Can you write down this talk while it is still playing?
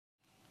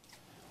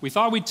we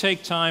thought we'd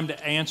take time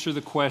to answer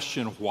the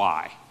question,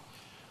 why?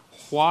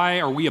 Why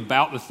are we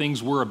about the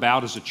things we're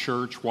about as a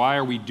church? Why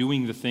are we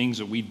doing the things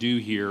that we do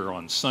here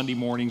on Sunday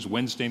mornings,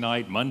 Wednesday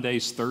night,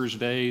 Mondays,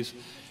 Thursdays,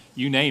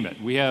 you name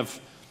it? We have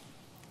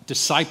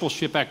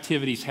discipleship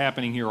activities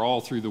happening here all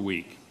through the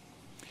week.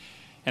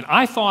 And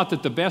I thought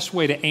that the best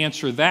way to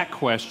answer that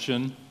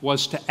question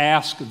was to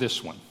ask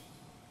this one.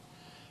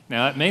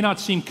 Now, it may not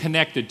seem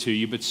connected to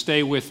you, but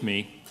stay with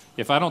me.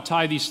 If I don't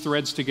tie these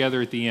threads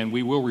together at the end,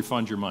 we will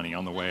refund your money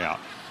on the way out.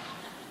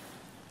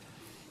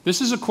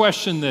 This is a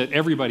question that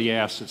everybody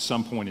asks at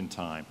some point in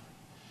time.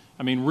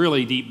 I mean,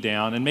 really deep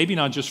down, and maybe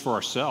not just for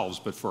ourselves,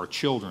 but for our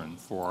children,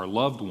 for our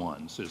loved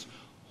ones, is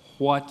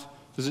what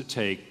does it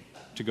take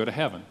to go to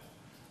heaven?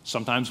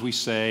 Sometimes we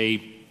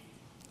say,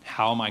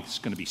 how am I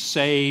going to be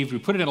saved? We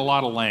put it in a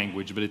lot of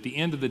language, but at the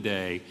end of the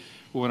day,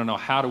 we want to know,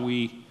 how do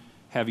we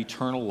have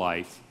eternal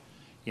life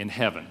in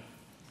heaven?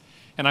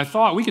 And I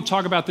thought we could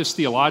talk about this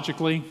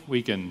theologically.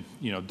 We can,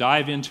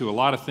 dive into a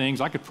lot of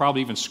things. I could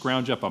probably even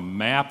scrounge up a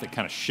map that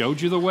kind of showed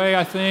you the way,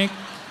 I think.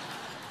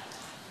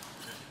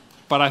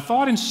 But I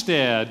thought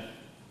instead,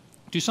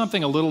 do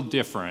something a little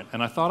different.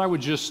 And I thought I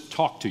would just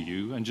talk to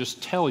you and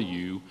just tell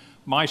you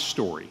my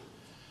story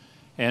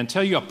and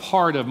tell you a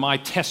part of my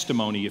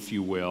testimony, if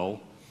you will,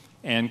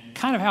 and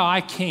kind of how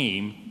I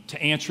came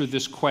to answer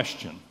this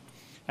question.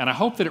 And I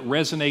hope that it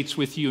resonates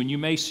with you, and you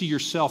may see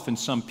yourself in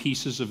some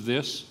pieces of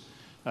this.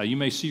 You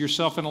may see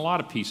yourself in a lot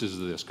of pieces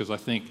of this, because I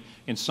think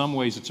in some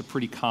ways it's a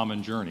pretty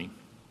common journey.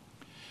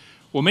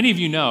 Well, many of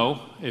you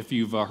know, if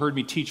you've heard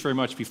me teach very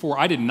much before,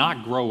 I did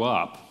not grow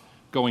up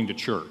going to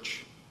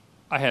church.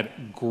 I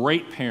had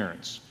great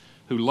parents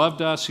who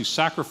loved us, who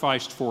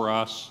sacrificed for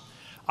us.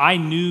 I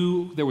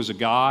knew there was a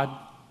God,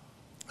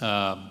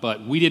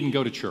 but we didn't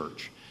go to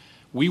church.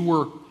 We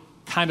were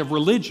kind of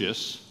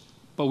religious,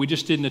 but we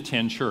just didn't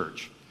attend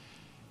church.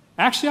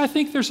 Actually, I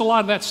think there's a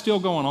lot of that still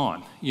going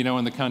on,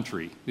 in the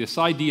country. This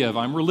idea of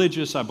I'm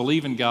religious, I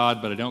believe in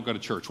God, but I don't go to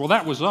church. Well,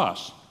 that was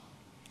us.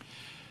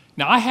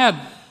 Now, I had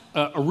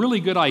a really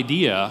good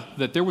idea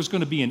that there was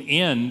going to be an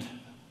end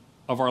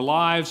of our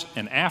lives,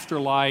 an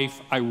afterlife.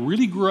 I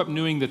really grew up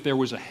knowing that there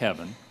was a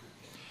heaven,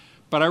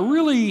 but I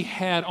really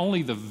had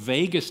only the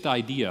vaguest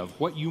idea of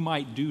what you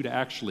might do to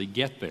actually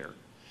get there.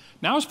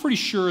 Now, I was pretty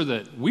sure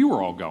that we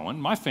were all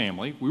going, my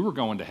family, we were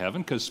going to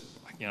heaven because,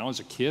 as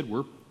a kid,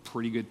 we're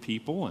pretty good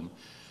people,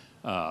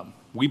 and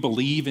we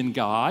believe in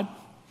God.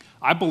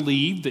 I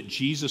believed that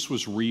Jesus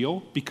was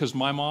real because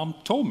my mom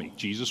told me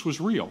Jesus was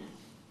real.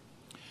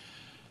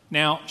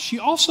 Now, she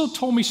also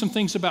told me some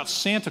things about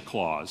Santa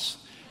Claus,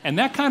 and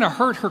that kind of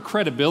hurt her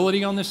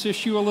credibility on this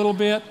issue a little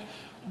bit,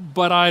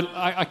 but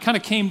I kind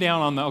of came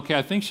down on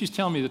I think she's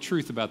telling me the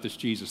truth about this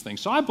Jesus thing.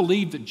 So I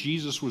believed that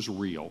Jesus was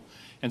real,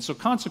 and so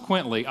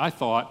consequently, I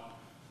thought,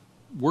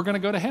 we're going to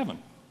go to heaven.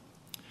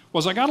 Well,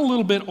 as I got a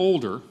little bit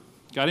older,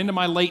 got into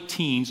my late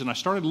teens, and I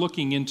started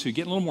looking into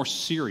getting a little more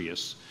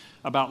serious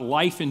about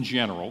life in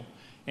general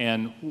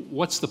and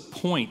what's the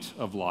point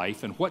of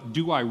life and what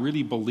do I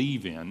really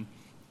believe in.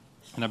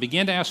 And I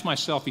began to ask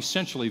myself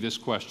essentially this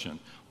question: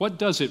 what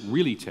does it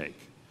really take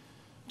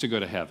to go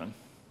to heaven?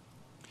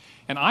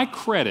 And I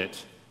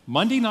credit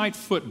Monday Night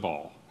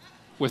Football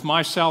with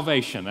my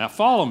salvation. Now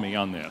follow me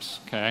on this,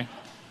 okay?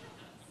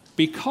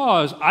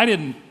 Because I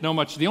didn't know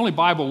much. The only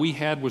Bible we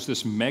had was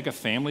this mega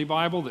family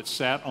Bible that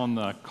sat on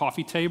the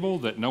coffee table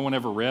that no one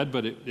ever read,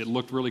 but it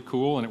looked really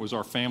cool, and it was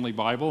our family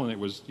Bible, and it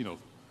was,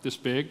 this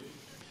big.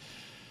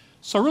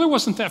 So I really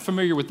wasn't that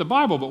familiar with the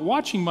Bible, but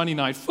watching Monday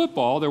Night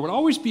Football, there would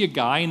always be a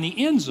guy in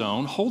the end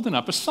zone holding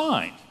up a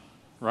sign,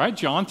 right?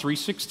 John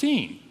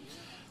 3:16.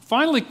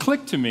 Finally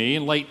clicked to me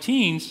in late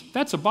teens,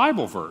 that's a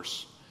Bible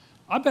verse.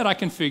 I bet I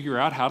can figure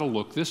out how to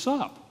look this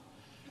up.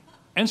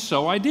 And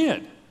so I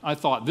did. I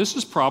thought, this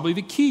is probably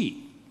the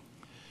key.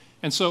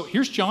 And so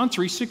here's John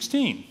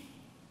 3:16.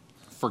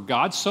 For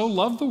God so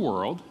loved the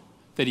world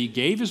that he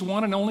gave his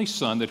one and only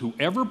Son, that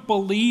whoever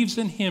believes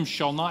in him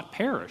shall not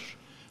perish,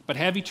 but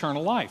have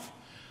eternal life.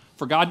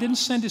 For God didn't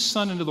send his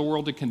Son into the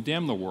world to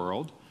condemn the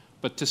world,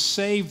 but to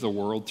save the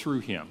world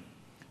through him.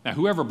 Now,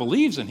 whoever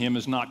believes in him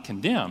is not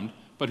condemned,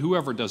 but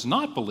whoever does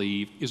not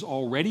believe is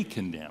already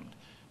condemned,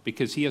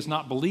 because he has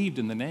not believed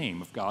in the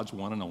name of God's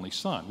one and only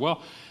Son.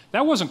 Well,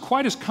 that wasn't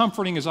quite as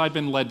comforting as I'd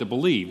been led to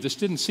believe. This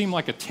didn't seem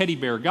like a teddy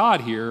bear God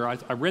here.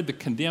 I read the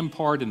condemned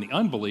part and the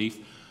unbelief,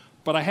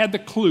 but I had the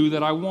clue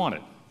that I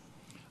wanted.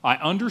 I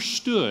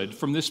understood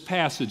from this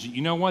passage,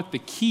 you know what? The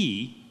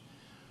key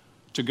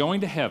to going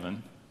to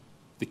heaven,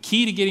 the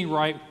key to getting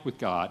right with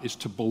God, is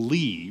to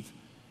believe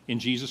in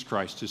Jesus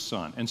Christ, his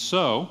Son. And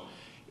so,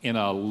 in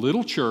a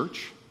little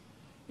church,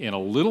 in a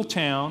little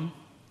town,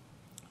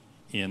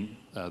 in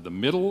the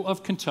middle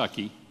of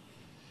Kentucky,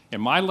 in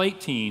my late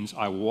teens,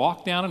 I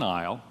walked down an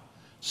aisle,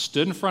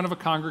 stood in front of a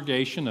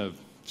congregation of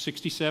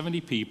 60,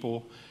 70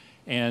 people,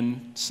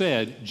 and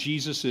said,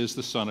 Jesus is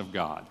the Son of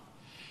God.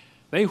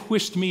 They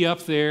whisked me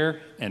up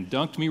there and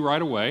dunked me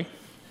right away,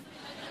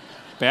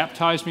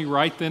 baptized me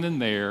right then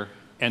and there,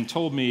 and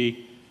told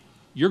me,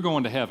 you're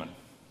going to heaven.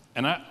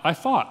 And I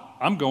thought,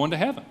 I'm going to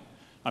heaven.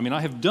 I mean,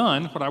 I have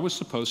done what I was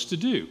supposed to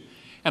do.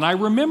 And I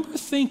remember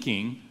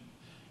thinking,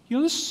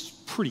 this is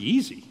pretty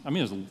easy. I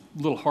mean, it's a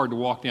little hard to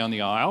walk down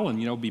the aisle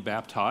and, be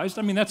baptized.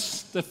 I mean, that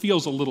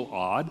feels a little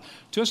odd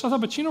to us. I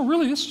thought, but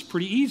really, this is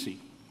pretty easy.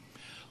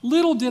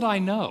 Little did I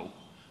know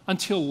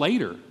until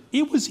later,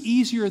 it was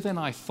easier than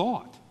I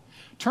thought.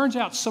 Turns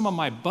out some of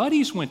my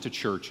buddies went to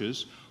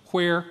churches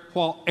where,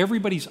 while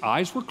everybody's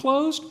eyes were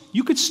closed,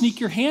 you could sneak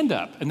your hand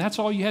up, and that's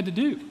all you had to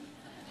do.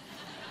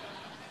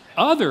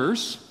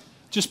 Others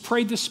just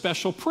prayed this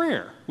special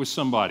prayer with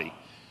somebody.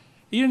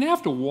 You didn't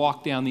have to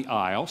walk down the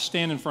aisle,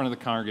 stand in front of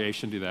the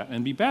congregation, do that,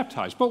 and be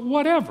baptized. But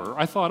whatever,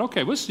 I thought,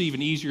 okay, well, this is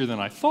even easier than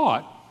I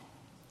thought.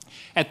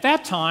 At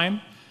that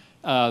time,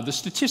 the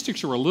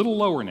statistics are a little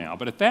lower now,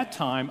 but at that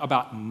time,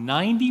 about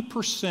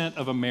 90%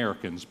 of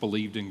Americans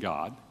believed in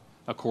God,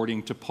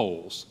 according to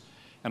polls.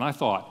 And I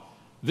thought,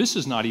 this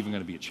is not even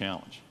going to be a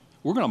challenge.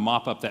 We're going to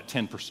mop up that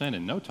 10%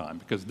 in no time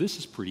because this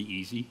is a pretty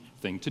easy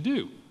thing to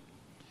do.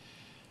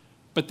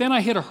 But then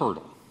I hit a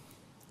hurdle.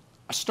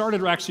 I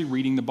started actually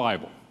reading the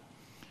Bible.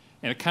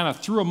 And it kind of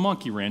threw a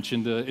monkey wrench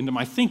into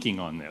my thinking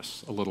on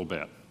this a little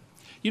bit.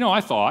 I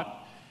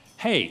thought,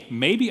 hey,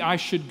 maybe I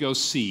should go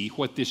see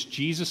what this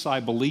Jesus I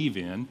believe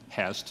in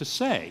has to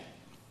say.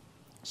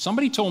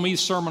 Somebody told me the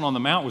Sermon on the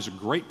Mount was a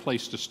great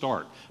place to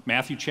start.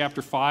 Matthew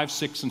chapter 5,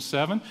 6, and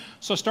 7.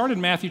 So I started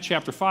Matthew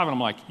chapter 5, and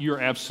I'm like, you're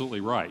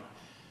absolutely right.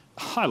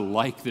 I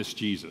like this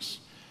Jesus.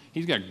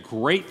 He's got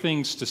great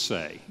things to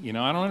say. I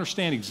don't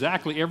understand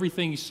exactly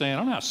everything he's saying. I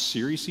don't know how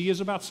serious he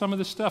is about some of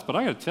this stuff, but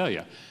I got to tell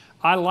you,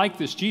 I like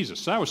this Jesus.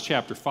 So that was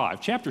chapter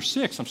 5. Chapter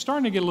 6, I'm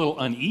starting to get a little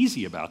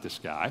uneasy about this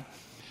guy.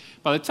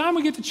 By the time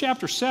we get to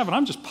chapter 7,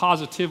 I'm just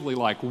positively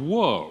like,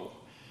 whoa.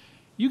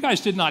 You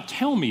guys did not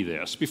tell me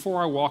this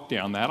before I walked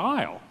down that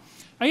aisle.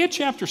 I hit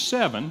chapter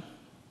 7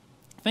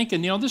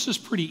 thinking, this is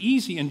pretty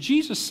easy, and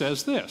Jesus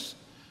says this.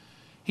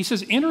 He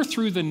says, enter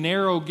through the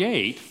narrow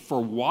gate, for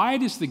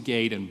wide is the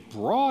gate and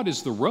broad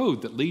is the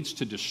road that leads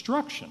to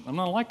destruction. I'm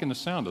not liking the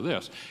sound of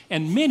this.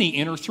 And many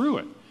enter through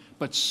it.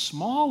 But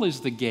small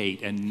is the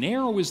gate and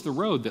narrow is the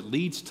road that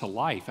leads to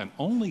life, and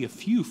only a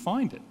few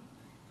find it.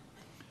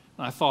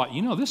 And I thought,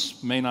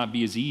 this may not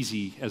be as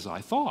easy as I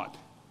thought.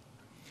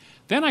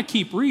 Then I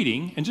keep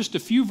reading, and just a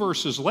few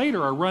verses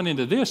later, I run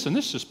into this, and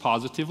this just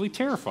positively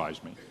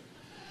terrifies me.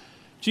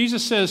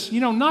 Jesus says,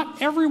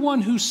 not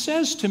everyone who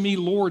says to me,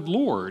 Lord,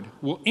 Lord,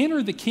 will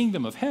enter the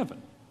kingdom of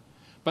heaven,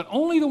 but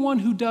only the one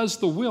who does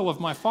the will of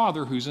my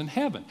Father who's in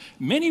heaven.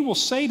 Many will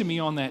say to me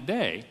on that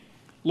day,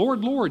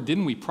 Lord, Lord,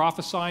 didn't we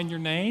prophesy in your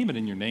name, and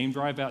in your name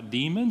drive out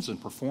demons and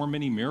perform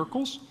many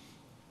miracles?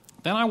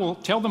 Then I will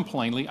tell them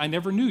plainly, I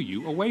never knew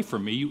you. Away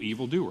from me, you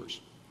evildoers.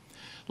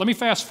 Let me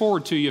fast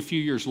forward to you a few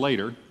years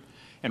later,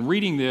 and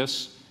reading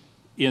this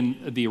in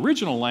the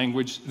original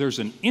language, there's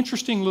an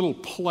interesting little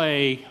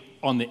play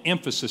on the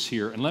emphasis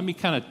here, and let me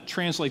kind of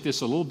translate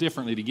this a little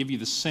differently to give you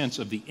the sense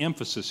of the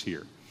emphasis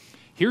here.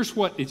 Here's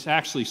what it's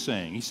actually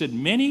saying. He said,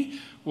 many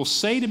will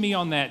say to me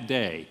on that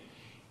day,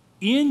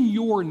 in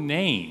your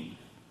name,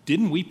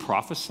 didn't we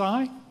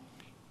prophesy?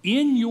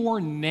 In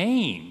your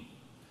name,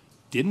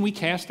 didn't we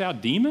cast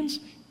out demons?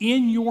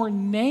 In your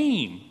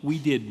name, we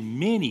did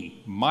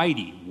many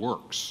mighty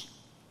works.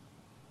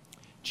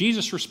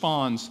 Jesus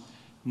responds,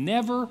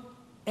 never,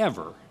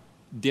 ever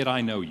did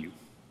I know you.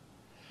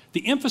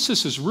 The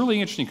emphasis is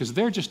really interesting because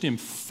they're just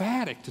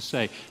emphatic to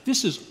say,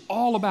 this is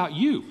all about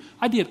you.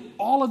 I did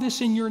all of this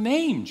in your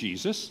name,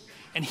 Jesus.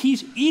 And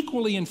he's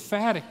equally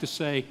emphatic to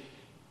say,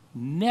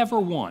 never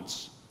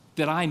once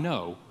did I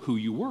know who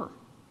you were.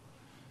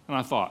 And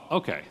I thought,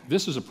 okay,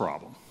 this is a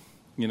problem.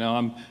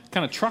 I'm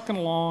kind of trucking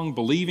along,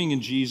 believing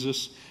in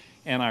Jesus,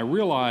 and I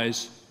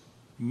realize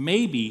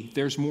maybe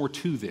there's more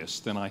to this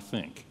than I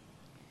think.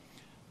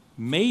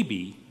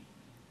 Maybe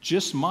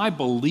just my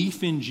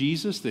belief in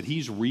Jesus, that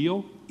he's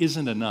real,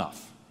 isn't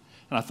enough.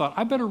 And I thought,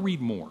 I better read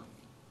more.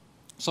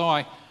 So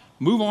I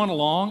move on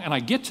along, and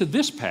I get to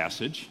this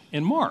passage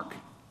in Mark.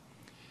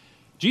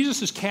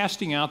 Jesus is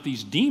casting out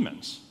these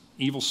demons,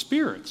 evil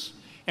spirits.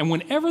 And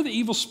whenever the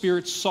evil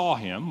spirits saw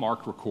him,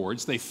 Mark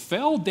records, they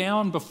fell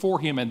down before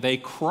him and they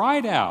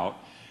cried out,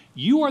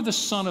 you are the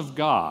Son of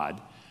God.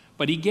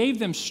 But he gave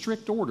them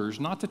strict orders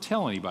not to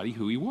tell anybody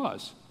who he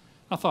was.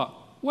 I thought,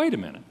 wait a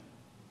minute.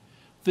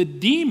 The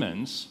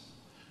demons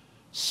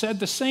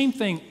said the same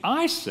thing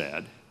I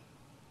said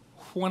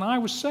when I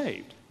was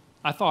saved.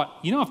 I thought,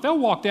 if they'll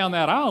walk down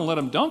that aisle and let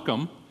them dunk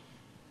them,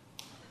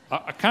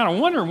 I kind of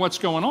wondering what's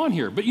going on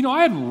here. But,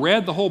 I hadn't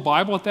read the whole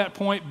Bible at that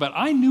point, but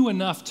I knew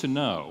enough to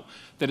know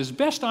that as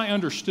best I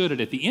understood it,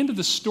 at the end of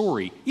the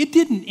story, it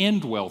didn't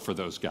end well for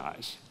those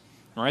guys.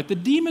 All right? The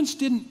demons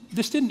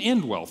this didn't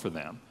end well for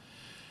them.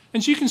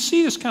 And so you can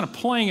see this kind of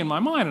playing in my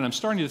mind, and I'm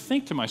starting to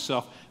think to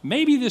myself,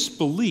 maybe this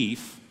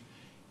belief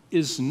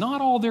is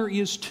not all there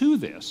is to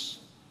this.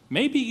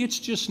 Maybe it's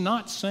just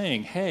not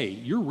saying, hey,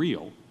 you're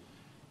real,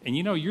 and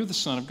you're the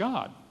Son of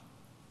God.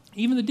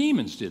 Even the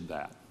demons did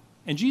that.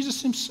 And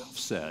Jesus himself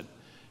said,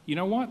 you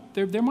know what,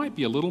 there might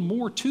be a little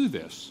more to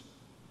this.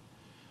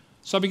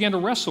 So I began to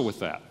wrestle with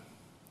that.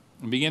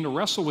 and began to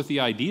wrestle with the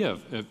idea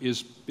of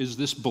is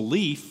this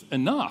belief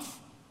enough?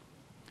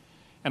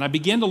 And I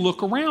began to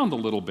look around a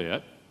little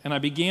bit, and I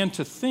began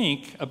to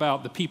think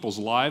about the people's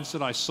lives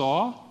that I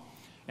saw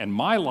and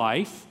my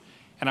life,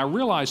 and I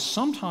realized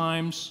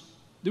sometimes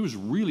there was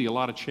really a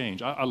lot of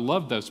change. I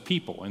loved those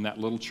people in that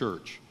little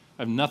church.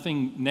 I have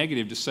nothing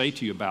negative to say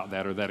to you about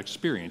that or that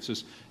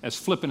experience, as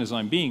flippant as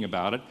I'm being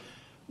about it,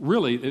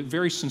 really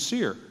very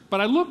sincere.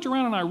 But I looked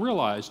around and I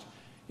realized,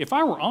 if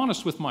I were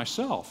honest with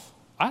myself,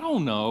 I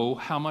don't know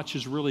how much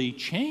has really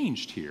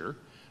changed here.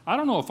 I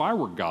don't know if I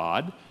were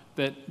God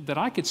that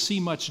I could see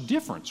much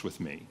difference with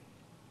me.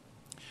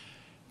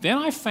 Then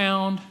I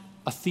found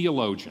a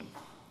theologian,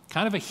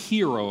 kind of a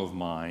hero of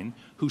mine,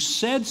 who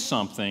said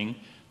something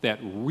that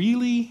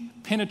really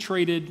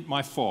penetrated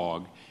my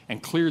fog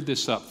and cleared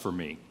this up for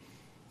me.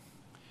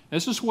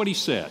 This is what he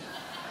said.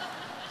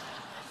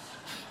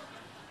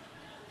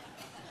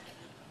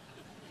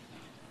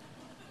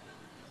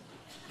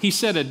 He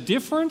said, a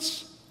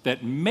difference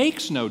that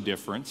makes no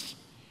difference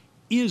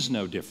is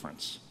no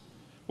difference.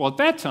 Well, at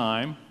that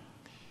time,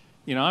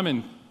 I'm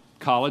in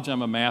college,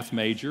 I'm a math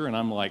major, and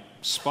I'm like,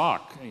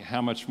 Spock,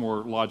 how much more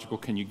logical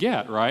can you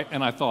get, right?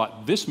 And I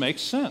thought, this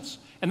makes sense.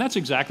 And that's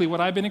exactly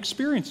what I've been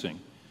experiencing,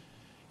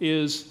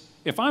 is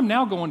if I'm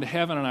now going to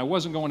heaven and I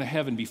wasn't going to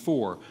heaven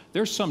before,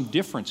 there's some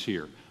difference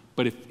here.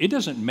 But if it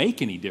doesn't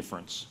make any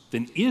difference,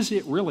 then is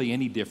it really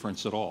any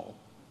difference at all?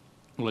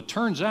 Well, it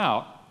turns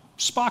out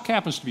Spock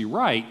happens to be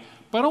right,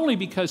 but only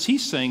because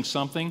he's saying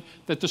something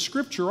that the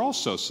Scripture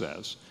also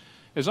says.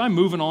 As I'm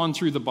moving on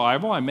through the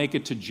Bible, I make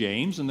it to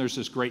James, and there's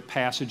this great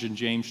passage in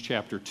James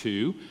chapter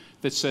 2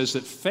 that says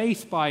that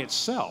faith by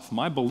itself,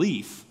 my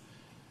belief,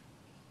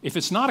 if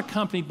it's not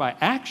accompanied by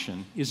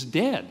action, is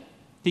dead.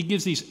 He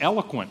gives these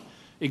eloquent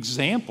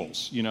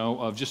examples,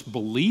 of just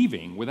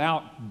believing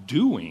without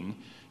doing,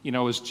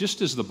 is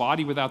just as the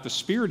body without the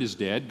spirit is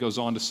dead, goes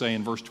on to say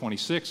in verse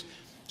 26,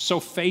 so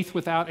faith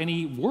without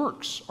any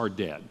works are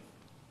dead.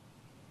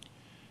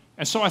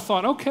 And so I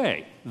thought,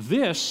 okay,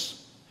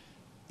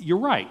 you're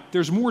right,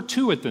 there's more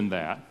to it than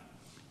that.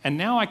 And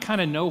now I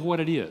kind of know what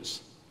it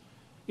is.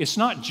 It's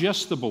not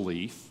just the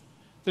belief.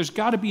 There's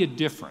got to be a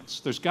difference.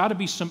 There's got to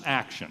be some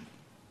action.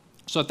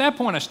 So at that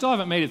point, I still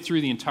haven't made it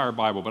through the entire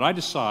Bible, but I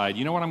decide,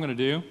 you know what I'm going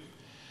to do?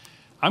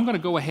 I'm going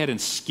to go ahead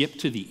and skip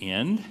to the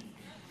end,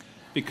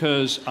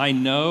 because I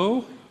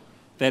know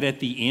that at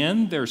the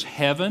end there's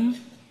heaven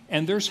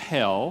and there's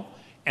hell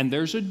and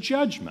there's a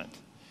judgment.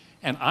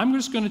 And I'm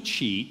just going to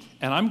cheat,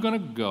 and I'm going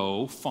to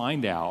go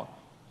find out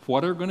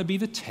what are going to be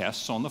the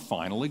tests on the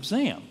final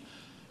exam,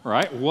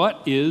 right?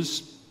 What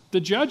is the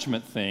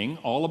judgment thing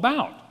all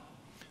about?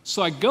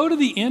 So I go to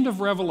the end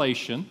of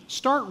Revelation,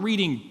 start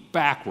reading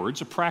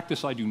backwards, a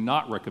practice I do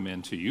not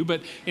recommend to you,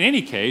 but in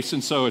any case,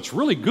 and so it's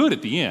really good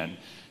at the end.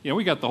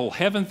 We got the whole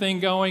heaven thing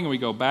going, and we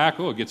go back,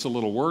 it gets a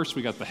little worse.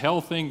 We got the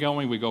hell thing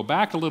going, we go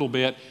back a little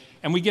bit,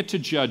 and we get to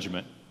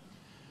judgment.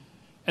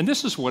 And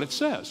this is what it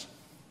says.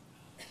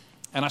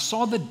 And I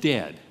saw the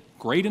dead,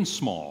 great and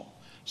small,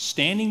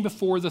 standing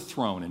before the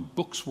throne, and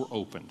books were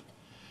opened.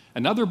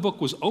 Another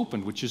book was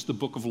opened, which is the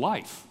book of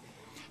life.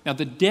 Now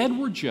the dead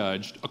were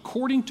judged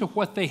according to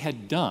what they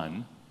had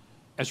done,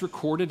 as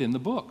recorded in the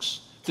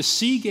books. The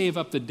sea gave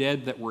up the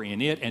dead that were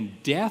in it,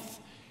 and death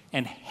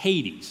and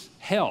Hades,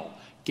 hell,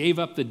 gave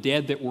up the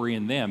dead that were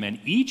in them, and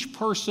each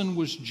person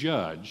was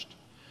judged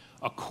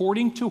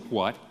according to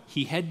what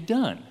he had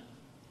done.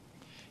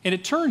 And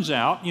it turns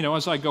out,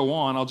 as I go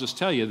on, I'll just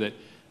tell you that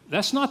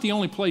that's not the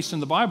only place in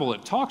the Bible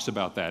that talks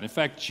about that. In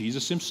fact,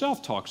 Jesus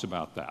himself talks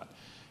about that.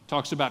 He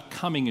talks about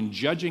coming and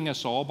judging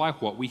us all by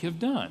what we have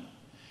done.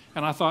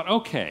 And I thought,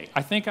 okay,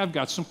 I think I've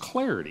got some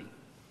clarity.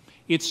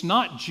 It's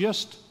not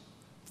just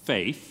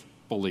faith,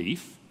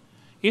 belief,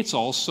 it's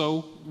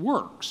also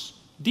works,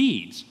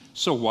 deeds.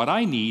 So what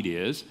I need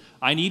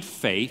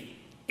faith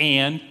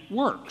and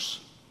works.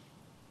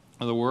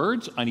 In other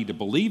words, I need to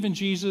believe in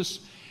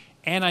Jesus,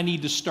 and I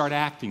need to start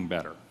acting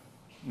better.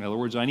 In other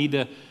words, I need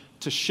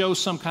to show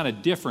some kind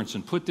of difference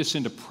and put this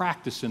into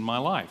practice in my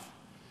life.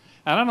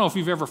 I don't know if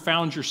you've ever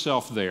found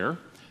yourself there,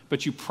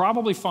 but you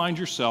probably find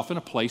yourself in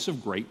a place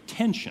of great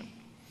tension.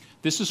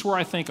 This is where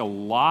I think a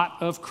lot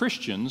of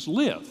Christians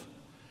live,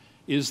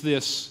 is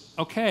this,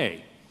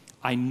 okay,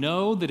 I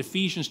know that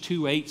Ephesians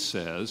 2:8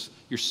 says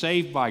you're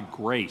saved by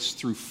grace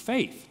through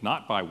faith,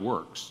 not by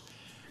works.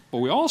 But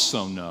we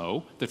also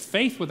know that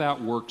faith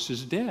without works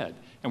is dead,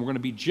 and we're going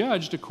to be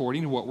judged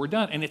according to what we're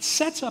done. And it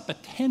sets up a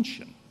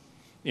tension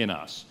in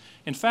us.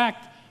 In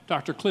fact,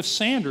 Dr. Cliff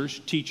Sanders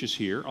teaches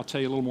here, I'll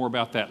tell you a little more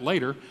about that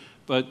later,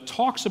 but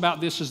talks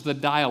about this as the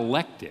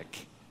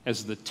dialectic,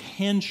 as the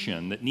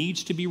tension that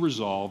needs to be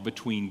resolved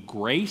between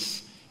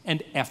grace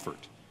and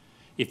effort.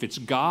 If it's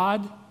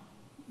God,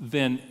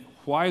 then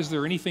why is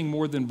there anything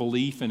more than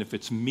belief? And if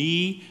it's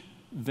me,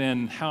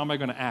 then how am I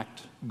going to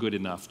act good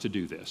enough to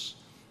do this?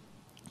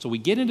 So we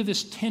get into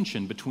this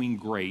tension between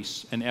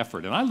grace and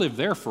effort. And I lived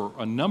there for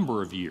a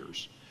number of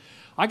years.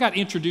 I got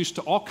introduced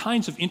to all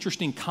kinds of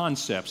interesting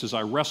concepts as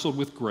I wrestled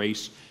with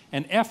grace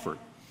and effort.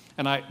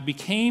 And I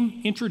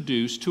became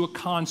introduced to a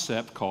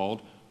concept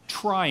called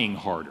trying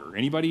harder.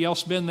 Anybody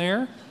else been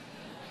there?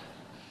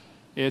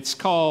 It's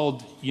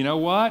called, you know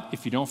what?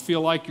 If you don't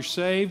feel like you're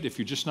saved, if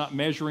you're just not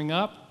measuring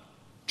up,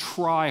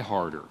 try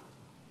harder.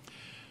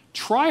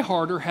 Try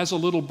harder has a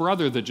little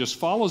brother that just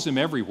follows him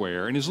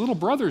everywhere, and his little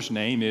brother's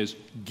name is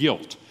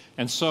guilt.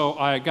 And so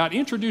I got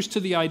introduced to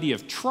the idea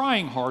of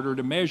trying harder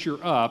to measure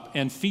up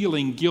and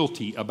feeling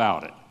guilty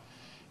about it.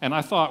 And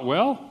I thought,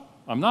 well,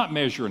 I'm not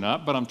measuring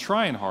up, but I'm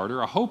trying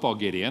harder. I hope I'll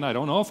get in. I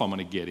don't know if I'm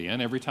going to get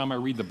in. Every time I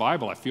read the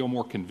Bible, I feel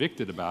more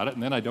convicted about it,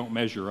 and then I don't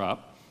measure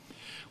up,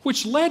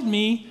 which led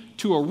me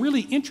to a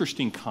really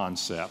interesting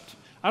concept.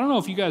 I don't know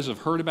if you guys have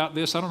heard about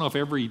this. I don't know if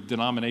every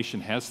denomination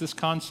has this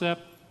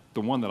concept.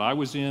 The one that I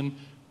was in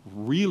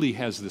really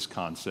has this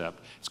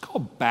concept. It's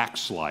called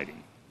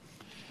backsliding.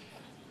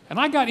 And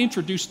I got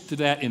introduced to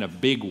that in a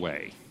big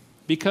way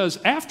because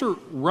after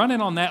running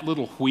on that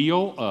little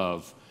wheel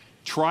of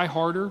try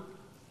harder,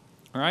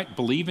 all right,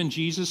 believe in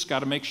Jesus, got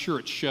to make sure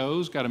it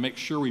shows, got to make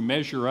sure we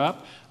measure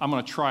up. I'm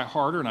going to try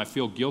harder and I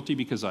feel guilty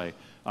because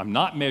I'm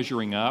not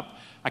measuring up.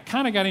 I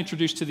kind of got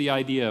introduced to the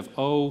idea of,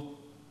 oh,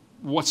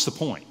 what's the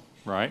point,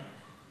 right?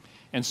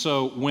 And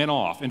so went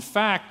off. In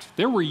fact,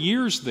 there were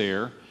years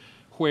there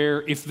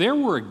where if there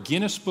were a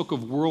Guinness Book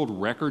of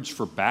World Records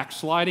for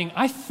backsliding,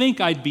 I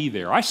think I'd be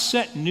there. I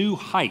set new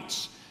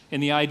heights in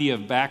the idea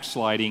of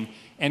backsliding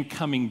and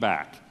coming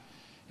back,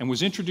 and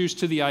was introduced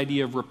to the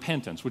idea of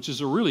repentance, which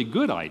is a really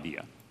good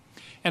idea.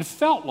 And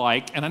felt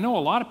like, and I know a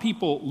lot of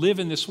people live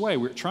in this way,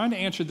 we're trying to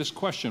answer this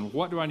question,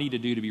 what do I need to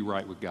do to be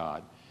right with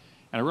God?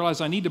 And I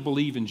realized I need to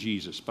believe in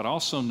Jesus, but I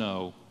also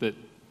know that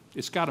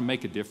it's got to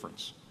make a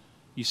difference.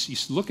 You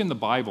look in the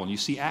Bible and you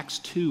see Acts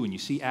 2 and you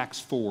see Acts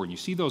 4 and you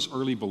see those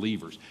early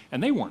believers,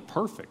 and they weren't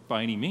perfect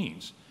by any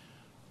means.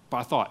 But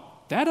I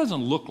thought, that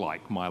doesn't look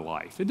like my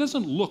life. It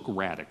doesn't look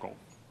radical.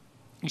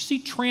 You see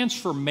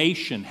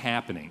transformation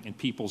happening in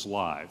people's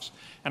lives.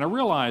 And I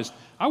realized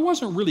I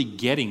wasn't really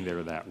getting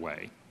there that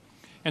way.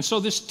 And so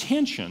this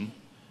tension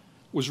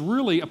was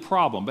really a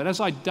problem. But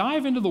as I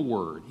dive into the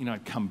Word, I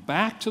come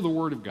back to the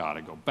Word of God,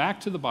 I go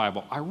back to the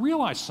Bible, I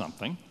realized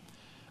something.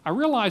 I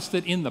realized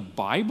that in the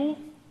Bible,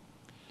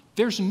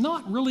 there's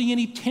not really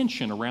any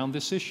tension around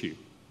this issue.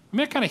 I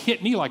mean, it kind of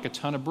hit me like a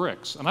ton of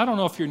bricks. And I don't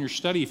know if you're in your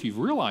study, if you've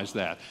realized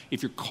that.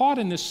 If you're caught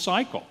in this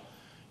cycle,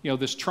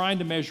 this trying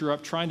to measure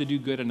up, trying to do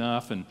good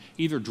enough, and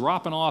either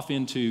dropping off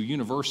into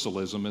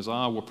universalism as,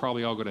 we'll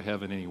probably all go to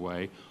heaven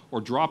anyway, or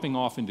dropping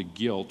off into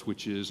guilt,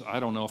 which is, I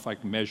don't know if I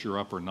can measure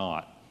up or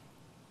not.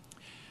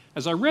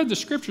 As I read the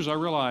Scriptures, I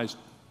realized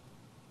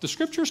the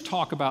Scriptures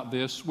talk about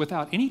this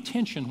without any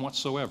tension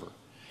whatsoever.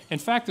 In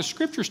fact, the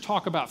Scriptures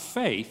talk about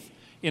faith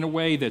in a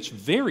way that's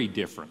very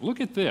different. Look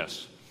at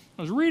this.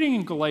 I was reading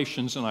in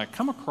Galatians and I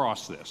come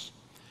across this.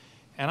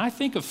 And I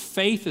think of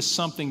faith as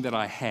something that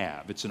I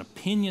have. It's an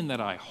opinion that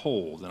I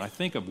hold. And I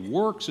think of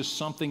works as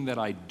something that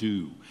I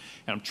do.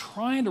 And I'm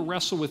trying to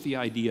wrestle with the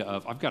idea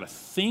of I've got to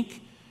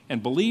think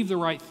and believe the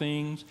right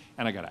things,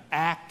 and I've got to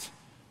act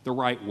the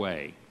right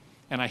way.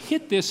 And I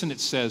hit this and it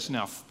says,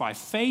 now by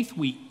faith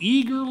we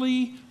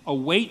eagerly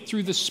await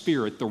through the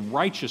Spirit the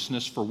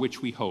righteousness for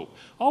which we hope.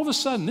 All of a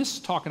sudden, this is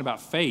talking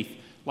about faith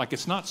like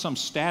it's not some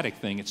static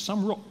thing, it's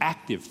some real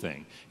active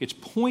thing. It's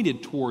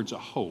pointed towards a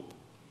hope.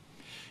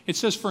 It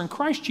says, for in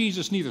Christ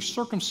Jesus neither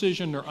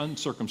circumcision nor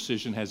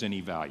uncircumcision has any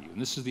value. And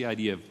this is the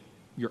idea of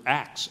your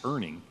acts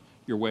earning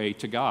your way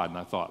to God. And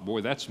I thought,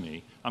 boy, that's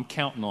me. I'm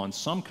counting on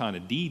some kind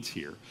of deeds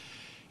here.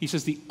 He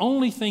says, the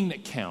only thing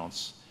that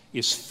counts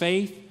is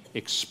faith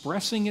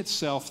expressing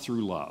itself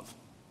through love.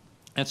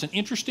 That's an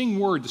interesting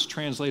word that's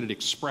translated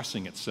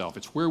expressing itself.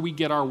 It's where we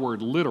get our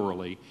word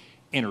literally,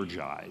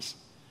 energize.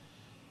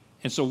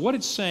 And so what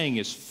it's saying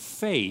is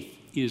faith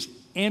is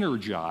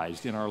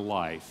energized in our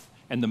life,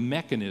 and the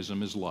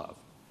mechanism is love.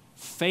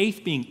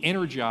 Faith being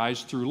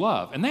energized through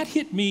love. And that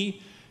hit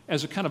me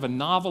as a kind of a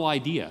novel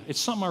idea. It's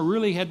something I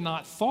really had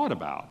not thought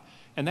about.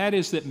 And that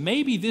is that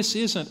maybe this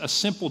isn't a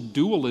simple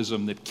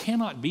dualism that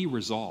cannot be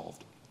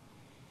resolved.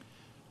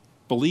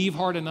 Believe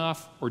hard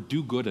enough or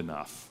do good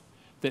enough.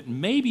 That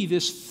maybe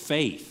this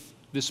faith,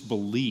 this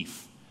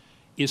belief,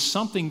 is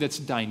something that's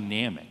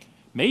dynamic.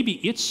 Maybe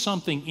it's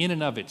something in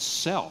and of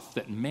itself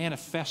that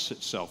manifests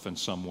itself in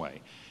some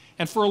way.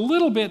 And for a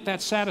little bit,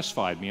 that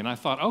satisfied me. And I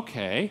thought,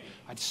 okay,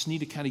 I just need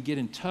to kind of get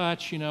in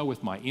touch,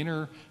 with my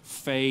inner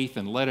faith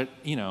and let it,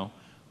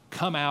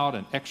 come out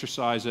and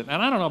exercise it.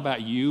 And I don't know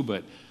about you,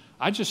 but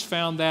I just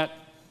found that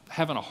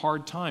having a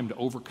hard time to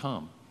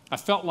overcome. I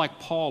felt like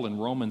Paul in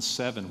Romans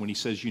 7 when he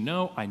says,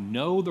 I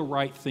know the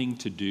right thing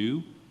to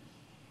do,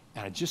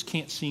 and I just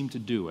can't seem to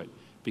do it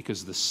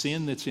because the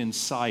sin that's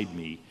inside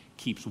me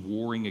keeps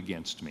warring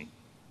against me.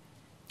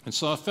 And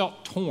so I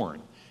felt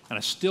torn, and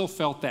I still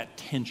felt that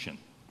tension.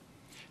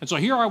 And so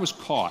here I was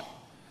caught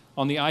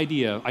on the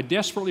idea, I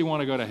desperately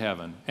want to go to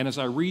heaven, and as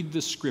I read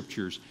the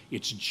Scriptures,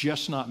 it's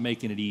just not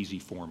making it easy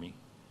for me.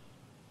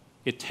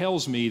 It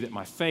tells me that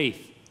my faith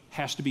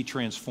has to be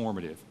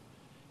transformative,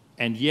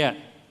 and yet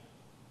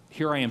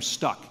here I am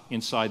stuck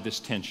inside this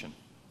tension.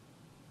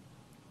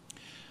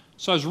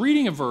 So I was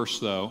reading a verse,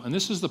 though, and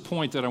this is the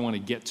point that I want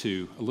to get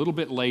to a little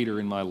bit later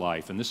in my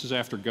life. And this is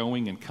after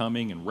going and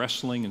coming and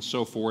wrestling and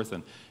so forth.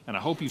 And I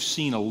hope you've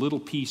seen a little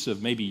piece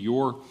of maybe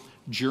your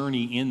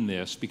journey in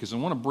this, because I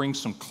want to bring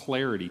some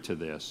clarity to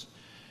this,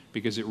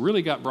 because it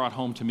really got brought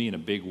home to me in a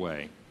big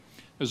way.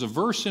 There's a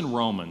verse in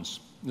Romans.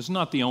 This is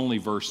not the only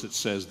verse that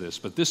says this,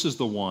 but this is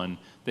the one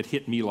that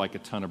hit me like a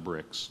ton of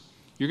bricks.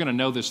 You're going to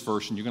know this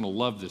verse and you're going to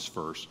love this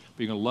verse, but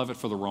you're going to love it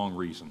for the wrong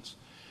reasons.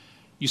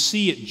 You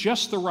see, at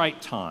just the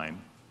right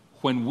time,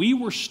 when we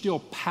were still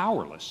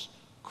powerless,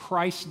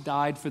 Christ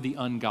died for the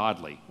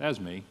ungodly. That's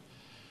me.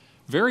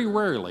 Very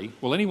rarely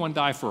will anyone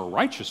die for a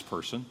righteous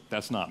person.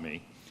 That's not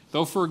me.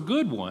 Though for a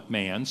good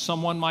man,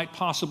 someone might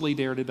possibly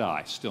dare to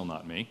die. Still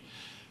not me.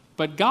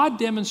 But God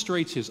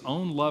demonstrates his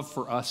own love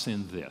for us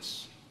in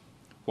this.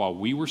 While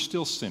we were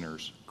still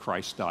sinners,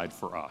 Christ died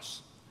for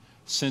us.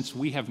 Since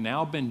we have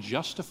now been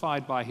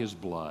justified by his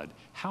blood,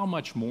 how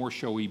much more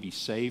shall we be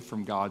saved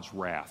from God's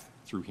wrath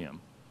through him?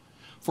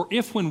 For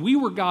if when we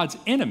were God's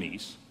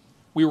enemies,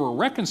 we were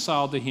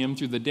reconciled to him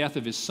through the death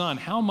of his Son,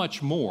 how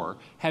much more,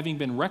 having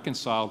been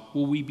reconciled,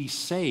 will we be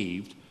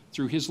saved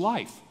through his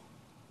life?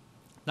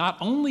 Not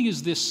only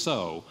is this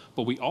so,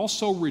 but we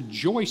also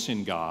rejoice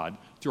in God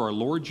through our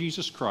Lord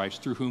Jesus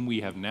Christ, through whom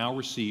we have now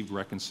received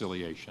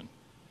reconciliation.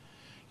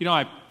 You know,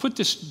 I put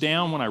this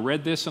down when I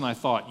read this, and I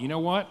thought, you know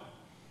what?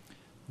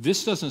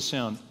 This doesn't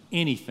sound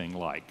anything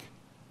like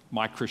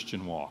my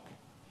Christian walk.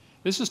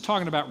 This is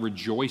talking about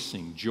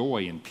rejoicing,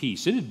 joy, and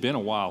peace. It had been a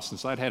while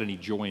since I'd had any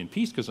joy and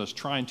peace because I was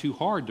trying too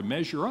hard to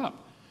measure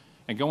up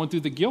and going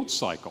through the guilt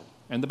cycle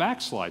and the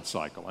backslide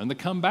cycle and the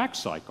comeback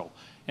cycle.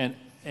 And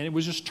it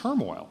was just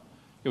turmoil.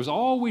 It was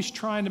always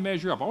trying to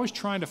measure up, always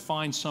trying to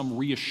find some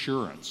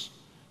reassurance,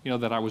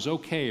 that I was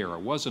okay or I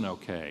wasn't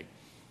okay.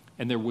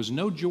 And there was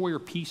no joy or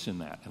peace in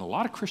that. And a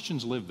lot of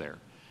Christians live there.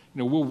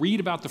 We'll read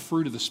about the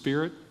fruit of the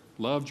Spirit,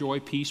 love, joy,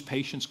 peace,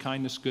 patience,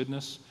 kindness,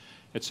 goodness,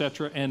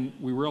 etc. And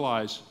we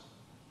realize,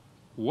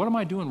 what am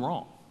I doing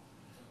wrong?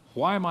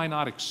 Why am I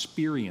not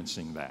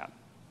experiencing that?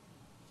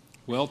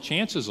 Well,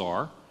 chances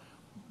are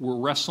we're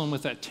wrestling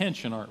with that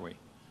tension, aren't we?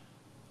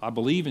 I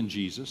believe in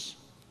Jesus,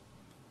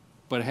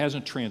 but it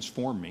hasn't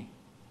transformed me.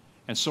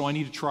 And so I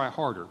need to try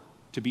harder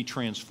to be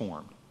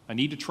transformed. I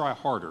need to try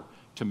harder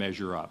to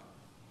measure up.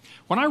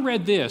 When I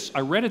read this,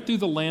 I read it through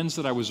the lens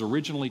that I was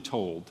originally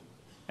told.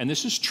 And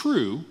this is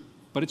true,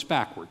 but it's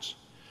backwards.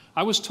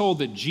 I was told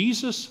that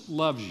Jesus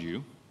loves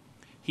you.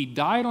 He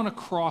died on a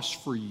cross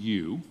for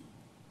you,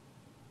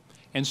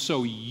 and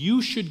so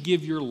you should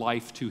give your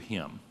life to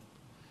him.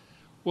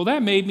 Well,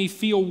 that made me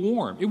feel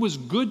warm. It was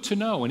good to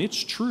know, and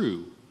it's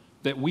true,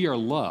 that we are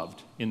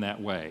loved in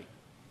that way.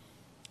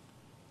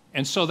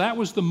 And so that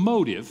was the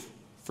motive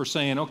for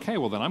saying, okay,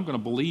 well, then I'm going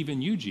to believe in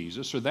you,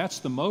 Jesus, or that's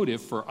the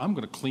motive for I'm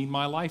going to clean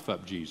my life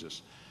up,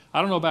 Jesus. I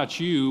don't know about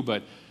you,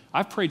 but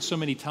I've prayed so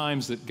many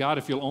times that, God,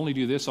 if you'll only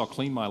do this, I'll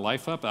clean my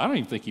life up. I don't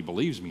even think he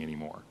believes me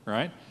anymore,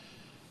 right?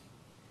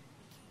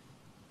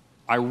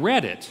 I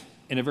read it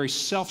in a very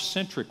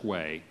self-centric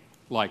way,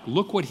 like,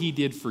 look what he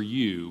did for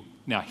you,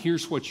 now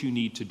here's what you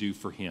need to do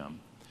for him.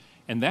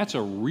 And that's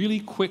a really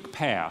quick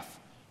path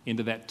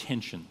into that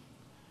tension,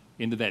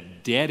 into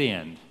that dead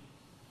end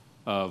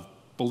of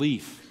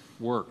belief,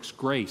 works,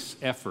 grace,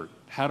 effort.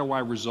 How do I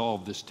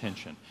resolve this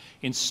tension?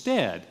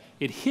 Instead,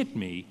 it hit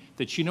me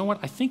that, you know what,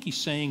 I think he's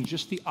saying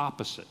just the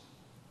opposite.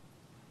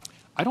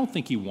 I don't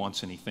think he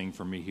wants anything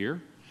from me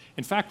here.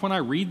 In fact, when I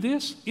read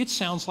this, it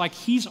sounds like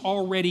he's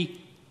already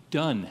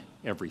done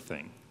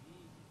everything.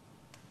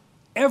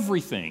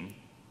 Everything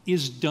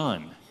is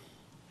done.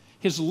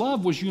 His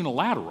love was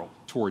unilateral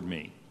toward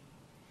me.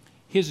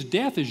 His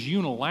death is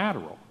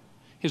unilateral.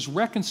 His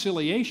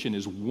reconciliation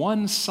is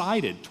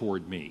one-sided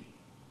toward me.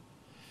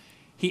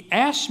 He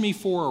asked me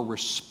for a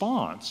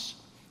response,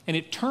 and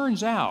it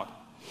turns out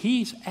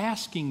he's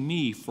asking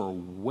me for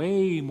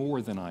way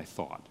more than I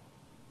thought.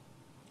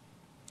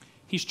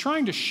 He's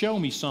trying to show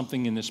me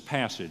something in this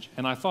passage,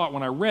 and I thought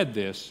when I read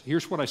this,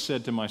 here's what I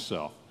said to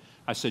myself.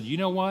 I said, you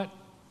know what?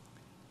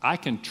 I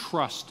can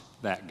trust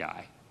that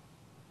guy.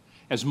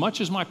 As much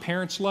as my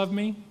parents love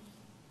me,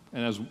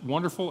 and as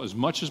wonderful, as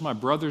much as my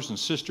brothers and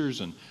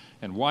sisters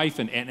and wife,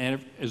 and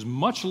as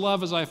much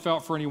love as I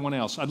felt for anyone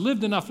else, I'd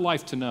lived enough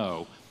life to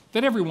know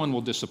that everyone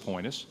will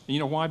disappoint us. And you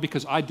know why?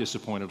 Because I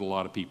disappointed a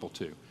lot of people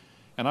too.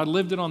 And I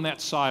lived it on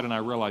that side, and I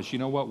realized, you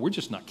know what? We're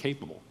just not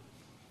capable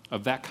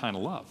of that kind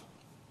of love.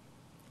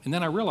 And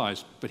then I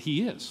realized, but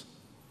he is.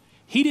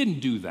 He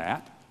didn't do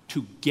that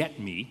to get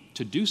me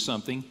to do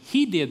something.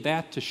 He did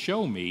that to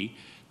show me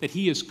that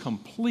he is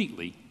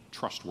completely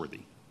trustworthy.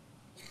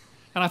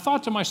 And I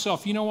thought to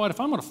myself, you know what? If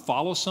I'm going to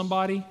follow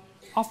somebody,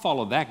 I'll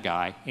follow that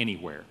guy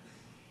anywhere.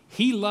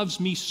 He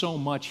loves me so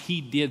much, he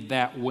did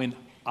that when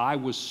I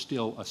was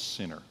still a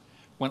sinner.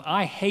 When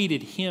I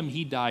hated him,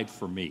 he died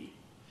for me.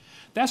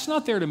 That's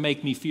not there to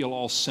make me feel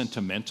all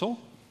sentimental.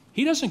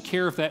 He doesn't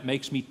care if that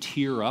makes me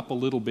tear up a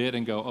little bit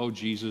and go, oh,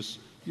 Jesus,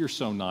 you're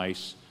so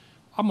nice.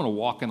 I'm going to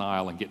walk an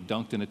aisle and get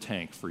dunked in a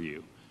tank for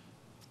you.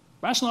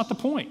 That's not the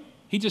point.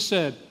 He just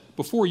said,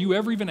 before you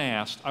ever even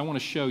asked, I want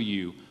to show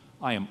you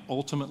I am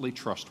ultimately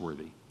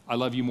trustworthy. I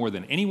love you more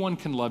than anyone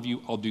can love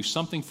you. I'll do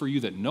something for you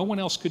that no one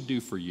else could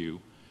do for you.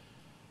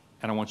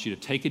 And I want you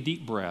to take a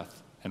deep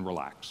breath and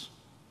relax.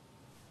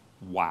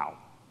 Wow.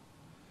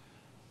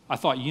 I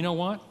thought, you know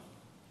what?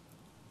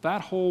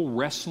 That whole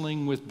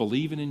wrestling with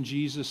believing in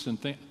Jesus and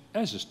things,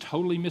 that's just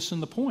totally missing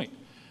the point.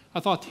 I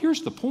thought,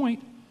 here's the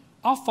point.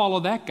 I'll follow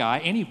that guy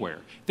anywhere.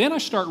 Then I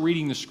start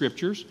reading the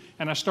scriptures,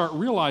 and I start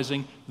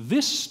realizing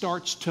this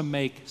starts to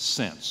make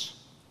sense.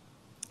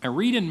 I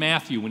read in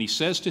Matthew when he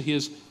says to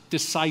his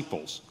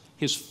disciples,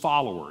 his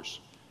followers,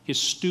 his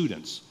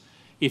students,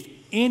 if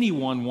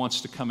anyone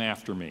wants to come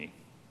after me,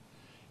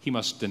 he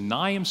must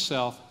deny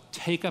himself,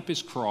 take up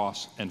his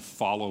cross, and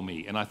follow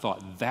me. And I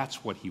thought,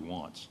 that's what he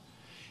wants.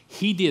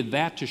 He did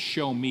that to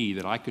show me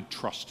that I could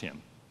trust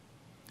him.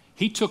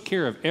 He took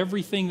care of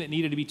everything that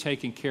needed to be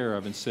taken care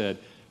of and said,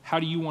 how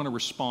do you want to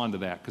respond to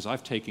that? Because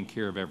I've taken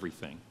care of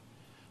everything.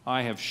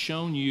 I have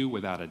shown you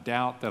without a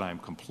doubt that I'm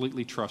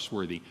completely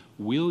trustworthy.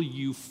 Will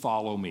you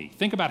follow me?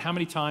 Think about how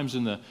many times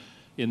in the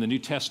New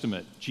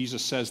Testament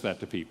Jesus says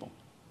that to people.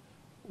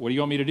 What do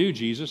you want me to do,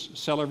 Jesus?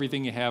 Sell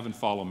everything you have and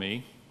follow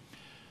me.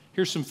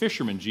 Here's some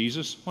fishermen,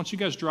 Jesus. Why don't you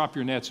guys drop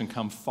your nets and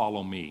come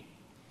follow me?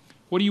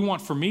 What do you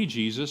want from me,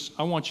 Jesus?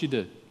 I want you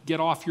to get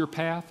off your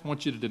path. I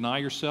want you to deny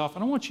yourself.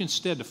 And I want you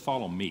instead to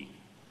follow me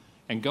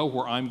and go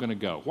where I'm going to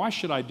go. Why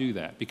should I do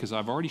that? Because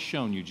I've already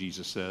shown you,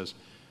 Jesus says,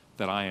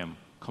 that I am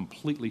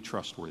completely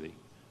trustworthy.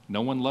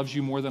 No one loves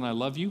you more than I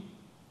love you.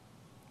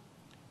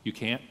 You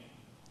can't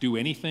do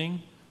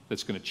anything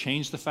that's going to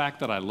change the fact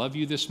that I love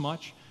you this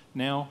much.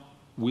 Now,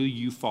 will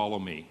you follow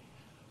me?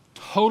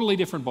 Totally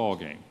different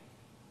ballgame.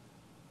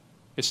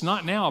 It's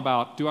not now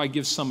about, do I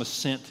give some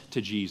assent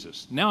to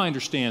Jesus? Now I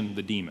understand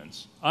the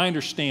demons. I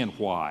understand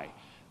why.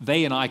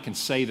 They and I can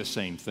say the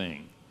same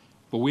thing,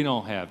 but we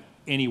don't have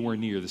anywhere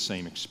near the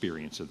same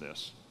experience of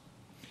this.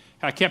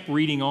 I kept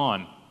reading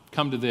on,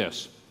 come to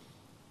this.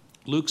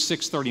 Luke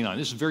 6:39.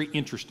 This is very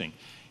interesting.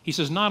 He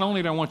says, not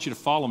only do I want you to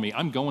follow me,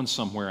 I'm going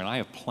somewhere and I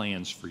have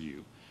plans for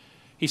you.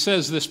 He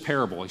says this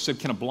parable. He said,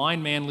 can a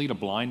blind man lead a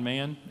blind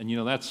man? And you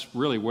know, that's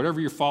really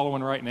whatever you're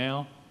following right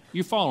now,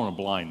 you're following a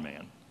blind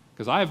man.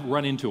 Because I've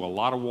run into a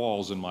lot of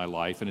walls in my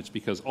life, and it's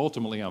because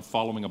ultimately I'm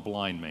following a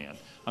blind man.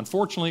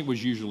 Unfortunately, it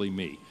was usually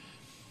me.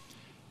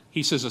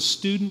 He says, a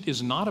student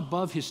is not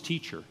above his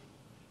teacher,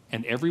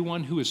 and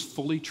everyone who is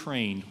fully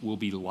trained will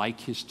be like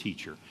his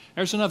teacher.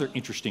 There's another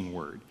interesting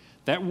word.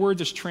 That word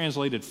that's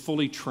translated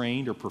fully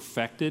trained or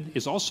perfected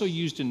is also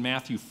used in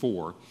Matthew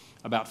 4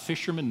 about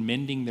fishermen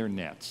mending their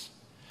nets.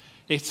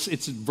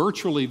 It's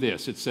virtually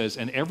this. It says,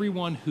 and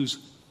everyone who's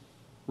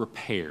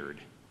repaired,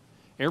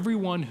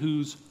 everyone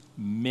who's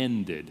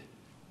mended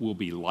will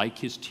be like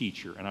his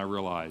teacher. And I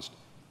realized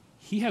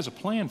he has a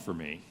plan for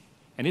me,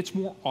 and it's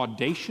more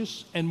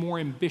audacious and more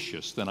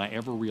ambitious than I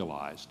ever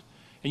realized.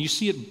 And you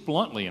see it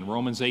bluntly in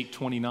Romans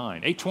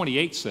 8:29.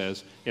 8:28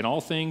 says, in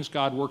all things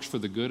God works for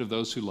the good of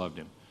those who loved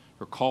him,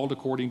 who are called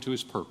according to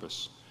his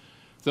purpose.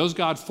 Those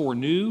God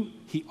foreknew,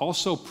 he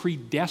also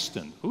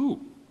predestined.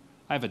 Ooh,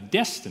 I have a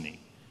destiny.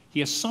 He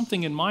has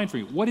something in mind for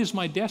you. What is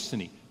my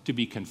destiny? To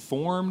be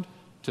conformed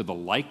to the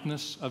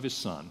likeness of his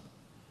Son.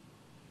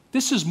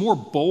 This is more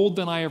bold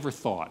than I ever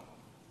thought.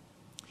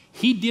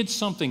 He did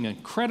something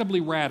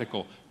incredibly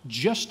radical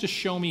just to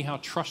show me how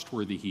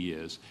trustworthy he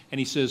is. And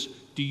he says,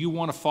 do you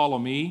want to follow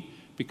me?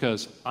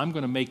 Because I'm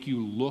going to make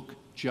you look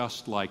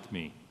just like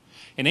me.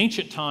 In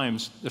ancient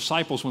times,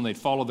 disciples, when they'd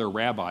follow their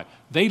rabbi,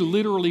 they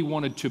literally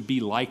wanted to be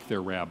like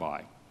their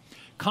rabbi.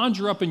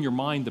 Conjure up in your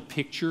mind the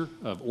picture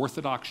of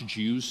Orthodox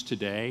Jews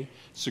today.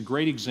 It's a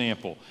great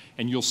example.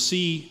 And you'll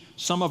see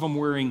some of them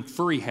wearing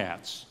furry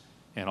hats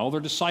and all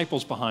their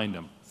disciples behind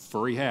them.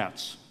 Furry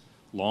hats,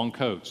 long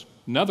coats.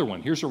 Another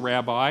one, here's a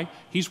rabbi.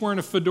 He's wearing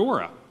a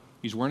fedora.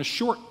 He's wearing a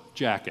short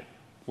jacket.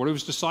 What do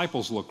his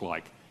disciples look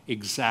like?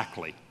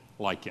 Exactly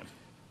like him.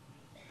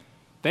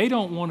 They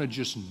don't want to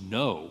just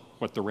know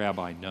what the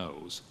rabbi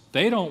knows.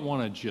 They don't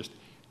want to just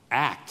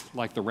act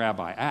like the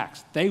rabbi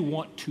acts. They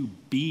want to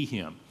be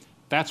him.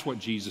 That's what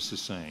Jesus is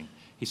saying.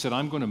 He said,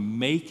 I'm going to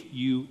make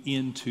you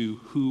into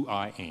who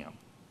I am.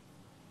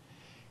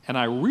 And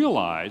I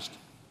realized,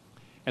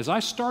 as I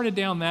started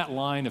down that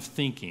line of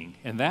thinking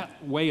and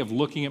that way of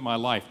looking at my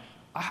life,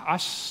 I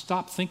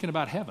stopped thinking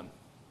about heaven.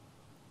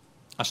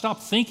 I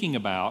stopped thinking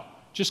about,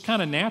 just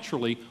kind of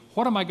naturally,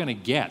 what am I going to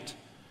get?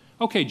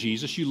 Okay,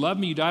 Jesus, you love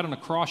me, you died on the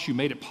cross, you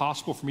made it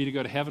possible for me to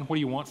go to heaven. What do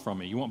you want from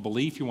me? You want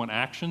belief, you want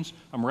actions?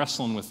 I'm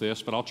wrestling with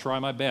this, but I'll try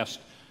my best.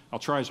 I'll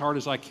try as hard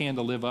as I can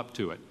to live up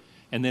to it.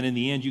 And then in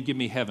the end, you give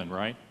me heaven,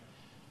 right?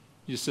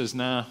 He just says,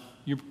 nah,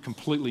 you're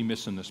completely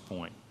missing this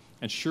point.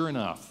 And sure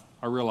enough,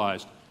 I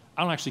realized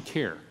I don't actually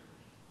care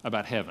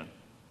about heaven.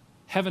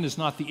 Heaven is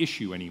not the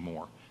issue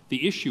anymore.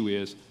 The issue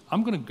is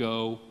I'm going to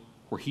go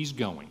where he's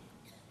going,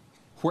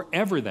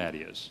 wherever that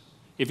is.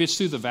 If it's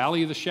through the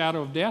valley of the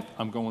shadow of death,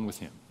 I'm going with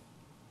him.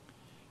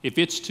 If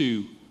it's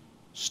to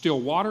still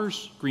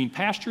waters, green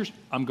pastures,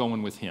 I'm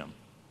going with him.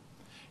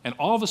 And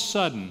all of a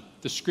sudden,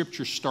 the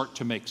scriptures start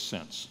to make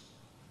sense.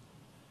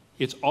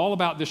 It's all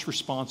about this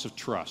response of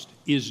trust.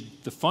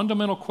 The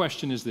fundamental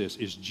question is this: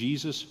 is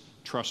Jesus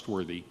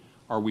trustworthy?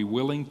 Are we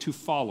willing to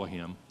follow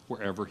him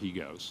wherever he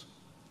goes?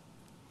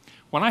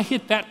 When I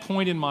hit that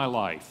point in my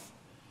life,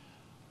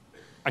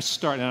 I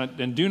start,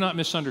 and do not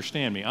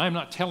misunderstand me, I am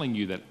not telling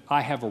you that I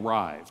have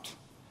arrived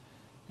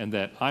and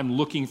that I'm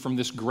looking from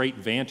this great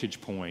vantage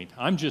point.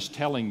 I'm just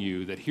telling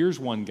you that here's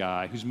one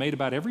guy who's made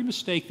about every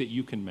mistake that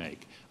you can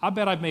make. I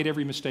bet I've made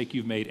every mistake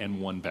you've made and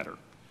one better.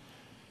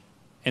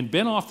 And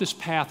been off this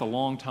path a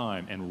long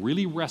time and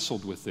really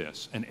wrestled with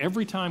this. And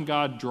every time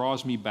God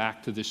draws me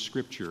back to this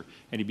scripture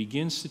and he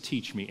begins to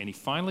teach me, and he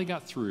finally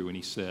got through and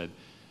he said,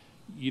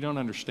 you don't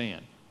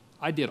understand.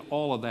 I did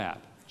all of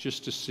that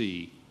just to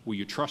see, will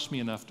you trust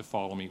me enough to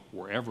follow me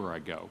wherever I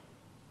go?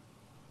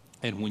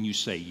 And when you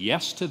say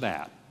yes to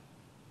that,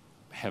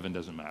 heaven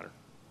doesn't matter.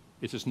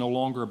 It's just no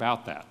longer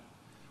about that.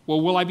 Well,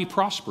 will I be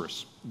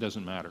prosperous? It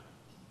doesn't matter.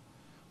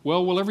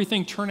 Well, will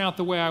everything turn out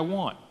the way I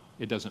want?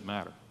 It doesn't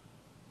matter.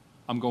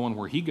 I'm going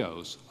where he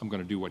goes. I'm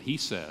going to do what he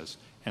says.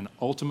 And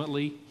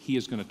ultimately, he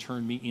is going to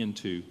turn me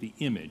into the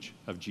image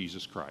of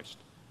Jesus Christ.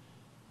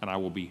 And I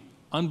will be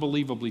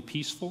unbelievably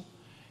peaceful,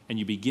 and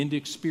you begin to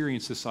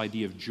experience this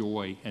idea of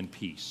joy and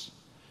peace.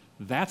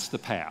 That's the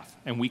path,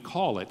 and we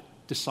call it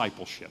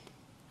discipleship.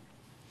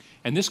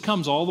 And this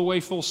comes all the way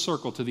full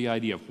circle to the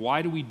idea of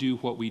why do we do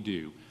what we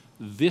do?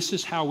 This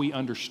is how we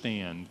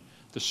understand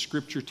the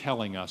scripture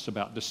telling us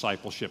about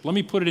discipleship. Let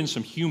me put it in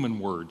some human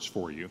words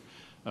for you.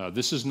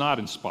 This is not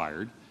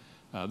inspired.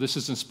 This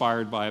is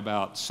inspired by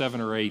about 7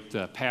 or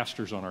 8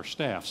 pastors on our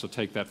staff, so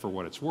take that for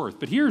what it's worth.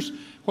 But here's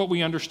what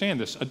we understand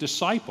this. A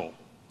disciple,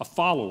 a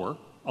follower,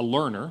 a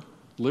learner,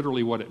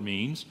 literally what it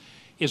means,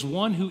 is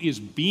one who is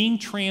being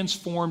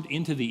transformed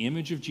into the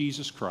image of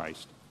Jesus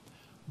Christ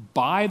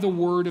by the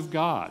Word of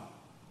God.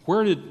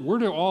 Where did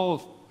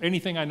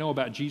anything I know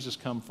about Jesus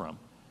come from?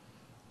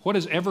 What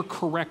has ever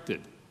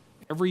corrected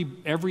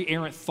every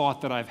errant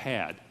thought that I've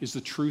had is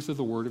the truth of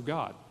the Word of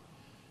God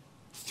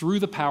through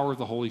the power of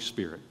the Holy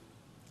Spirit.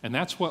 And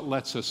that's what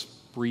lets us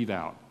breathe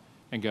out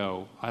and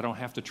go, I don't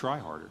have to try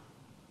harder.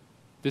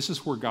 This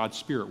is where God's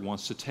Spirit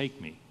wants to take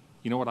me.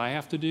 You know what I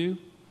have to do?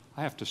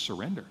 I have to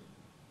surrender.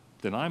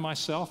 Deny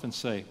myself and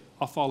say,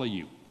 I'll follow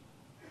you.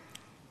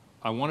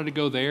 I wanted to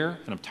go there,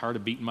 and I'm tired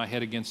of beating my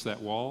head against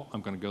that wall. I'm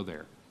going to go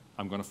there.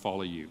 I'm going to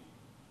follow you.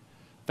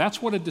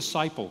 That's what a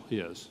disciple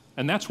is.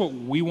 And that's what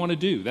we want to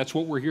do. That's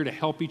what we're here to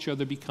help each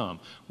other become.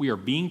 We are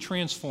being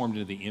transformed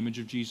into the image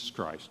of Jesus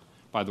Christ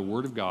by the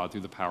Word of God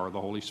through the power of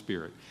the Holy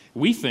Spirit.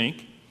 We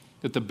think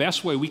that the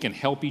best way we can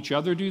help each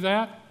other do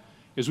that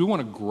is we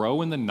want to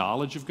grow in the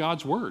knowledge of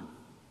God's Word.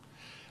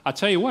 I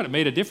tell you what, it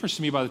made a difference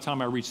to me by the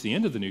time I reached the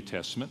end of the New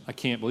Testament. I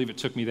can't believe it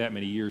took me that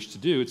many years to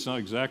do. It's not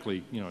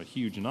exactly, a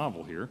huge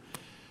novel here.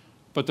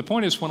 But the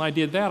point is, when I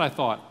did that, I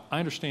thought, I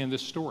understand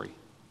this story.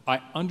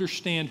 I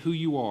understand who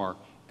you are,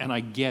 and I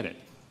get it.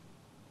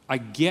 I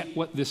get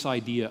what this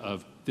idea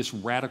of this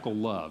radical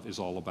love is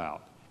all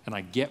about, and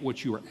I get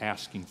what you are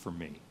asking from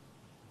me.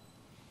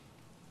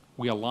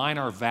 We align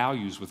our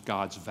values with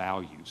God's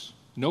values.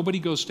 Nobody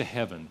goes to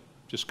heaven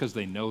just because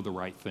they know the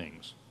right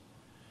things.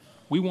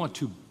 We want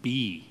to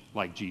be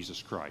like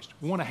Jesus Christ.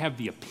 We want to have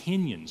the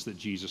opinions that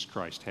Jesus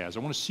Christ has. I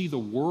want to see the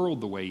world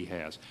the way he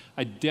has.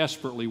 I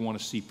desperately want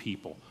to see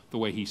people the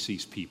way he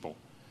sees people.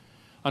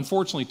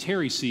 Unfortunately,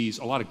 Terry sees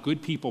a lot of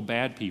good people,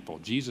 bad people.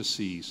 Jesus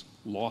sees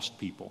lost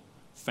people,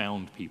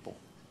 found people.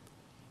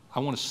 I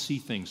want to see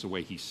things the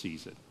way he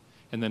sees it.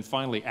 And then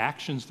finally,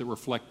 actions that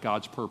reflect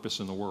God's purpose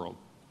in the world.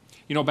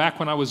 Back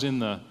when I was in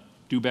the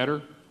do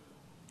better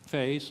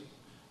phase,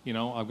 I'm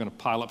going to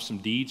pile up some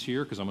deeds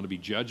here because I'm going to be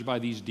judged by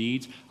these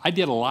deeds. I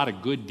did a lot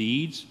of good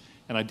deeds,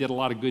 and I did a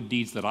lot of good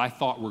deeds that I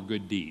thought were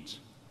good deeds.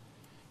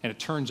 And it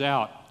turns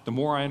out, the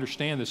more I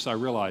understand this, I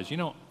realize,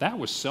 that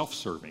was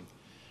self-serving.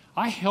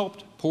 I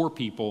helped poor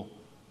people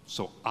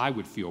so I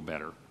would feel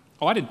better.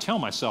 Oh, I didn't tell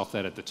myself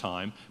that at the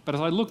time, but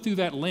as I looked through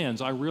that lens,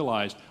 I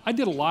realized I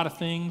did a lot of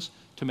things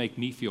to make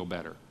me feel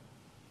better.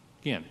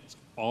 Again, it's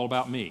all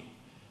about me.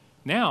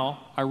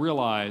 Now, I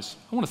realize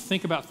I want to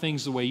think about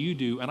things the way you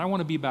do, and I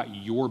want to be about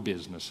your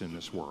business in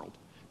this world.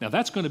 Now,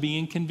 that's going to be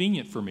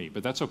inconvenient for me,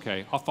 but that's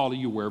okay. I'll follow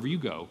you wherever you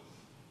go,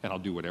 and I'll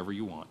do whatever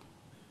you want.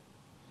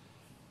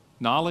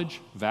 Knowledge,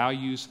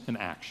 values, and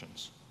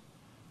actions.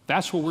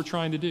 That's what we're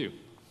trying to do.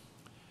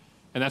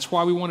 And that's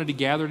why we wanted to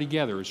gather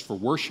together, is for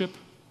worship.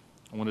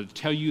 I wanted to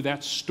tell you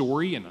that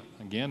story, and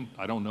again,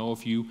 I don't know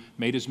if you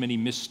made as many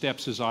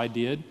missteps as I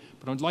did,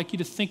 but I'd like you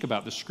to think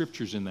about the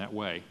scriptures in that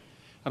way.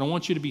 I don't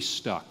want you to be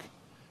stuck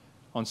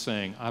on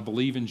saying, I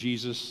believe in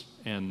Jesus,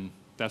 and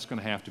that's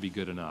going to have to be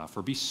good enough,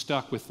 or be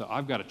stuck with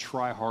I've got to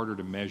try harder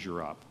to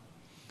measure up.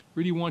 I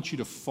really want you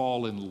to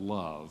fall in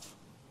love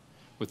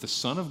with the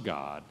Son of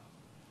God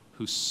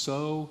who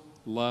so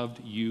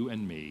loved you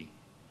and me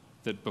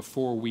that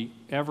before we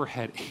ever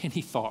had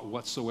any thought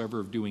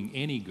whatsoever of doing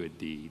any good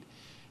deed,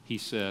 he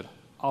said,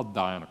 I'll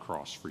die on a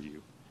cross for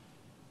you.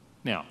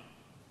 Now,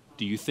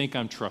 do you think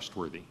I'm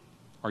trustworthy?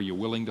 Are you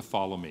willing to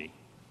follow me?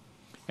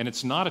 And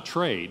it's not a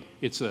trade,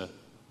 it's a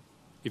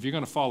if you're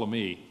going to follow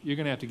me, you're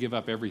going to have to give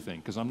up everything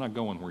because I'm not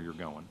going where you're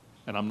going,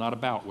 and I'm not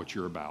about what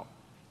you're about,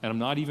 and I'm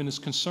not even as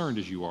concerned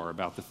as you are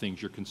about the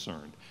things you're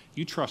concerned.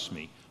 You trust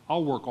me.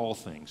 I'll work all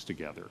things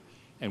together,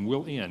 and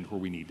we'll end where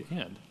we need to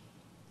end.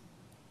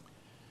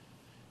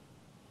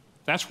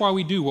 That's why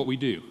we do what we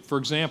do. For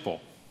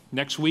example,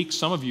 next week,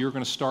 some of you are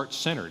going to start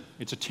Centered.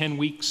 It's a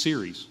 10-week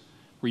series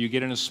where you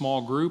get in a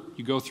small group,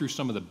 you go through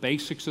some of the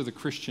basics of the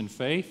Christian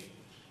faith,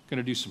 going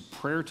to do some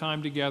prayer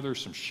time together,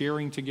 some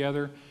sharing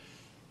together.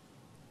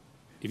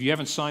 If you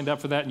haven't signed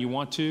up for that and you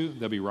want to,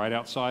 they'll be right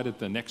outside at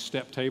the next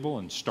step table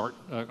and start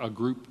a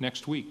group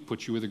next week.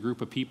 Put you with a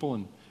group of people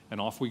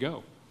and off we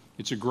go.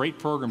 It's a great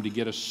program to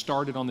get us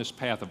started on this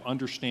path of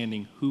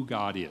understanding who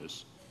God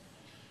is.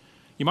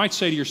 You might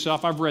say to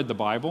yourself, I've read the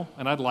Bible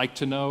and I'd like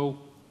to know,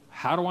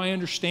 how do I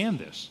understand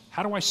this?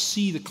 How do I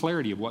see the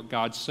clarity of what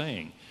God's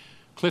saying?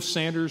 Cliff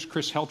Sanders,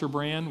 Chris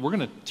Helterbrand, we're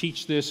going to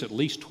teach this at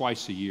least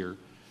twice a year.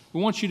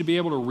 We want you to be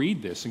able to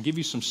read this and give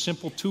you some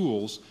simple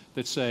tools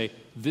that say,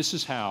 this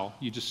is how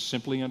you just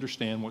simply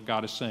understand what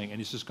God is saying,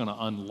 and it's just going to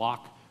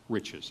unlock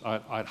riches.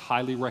 I'd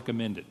highly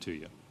recommend it to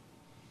you.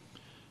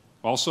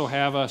 Also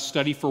have a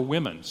study for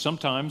women.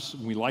 Sometimes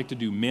we like to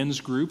do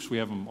men's groups. We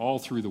have them all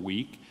through the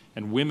week.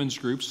 And women's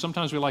groups.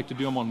 Sometimes we like to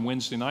do them on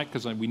Wednesday night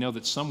because we know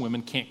that some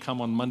women can't come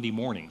on Monday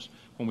mornings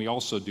when we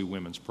also do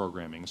women's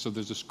programming. So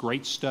there's this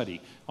great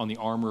study on the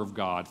armor of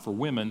God for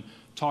women,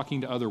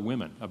 talking to other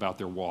women about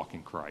their walk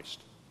in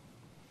Christ.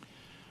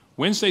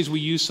 Wednesdays we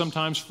use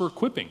sometimes for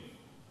equipping.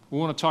 We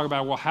want to talk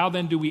about, well, how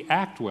then do we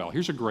act well?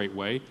 Here's a great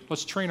way.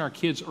 Let's train our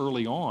kids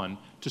early on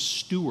to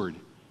steward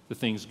the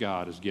things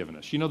God has given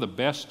us. You know the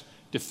best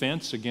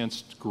defense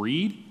against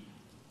greed?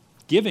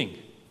 Giving.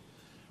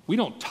 We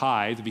don't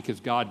tithe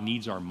because God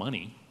needs our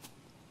money.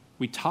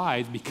 We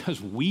tithe because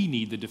we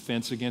need the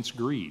defense against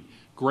greed.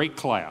 Great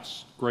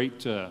class,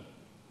 great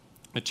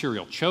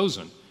material.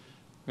 Chosen.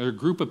 There are a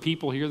group of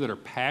people here that are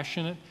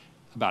passionate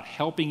about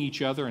helping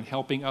each other and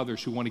helping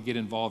others who want to get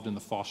involved in the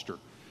foster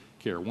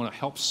care, want to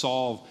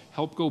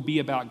help go be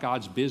about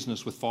God's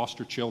business with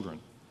foster children.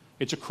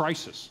 It's a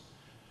crisis.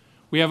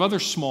 We have other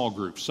small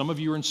groups. Some of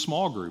you are in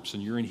small groups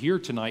and you're in here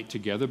tonight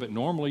together, but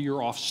normally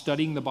you're off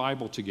studying the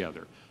Bible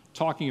together,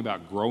 talking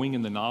about growing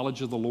in the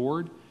knowledge of the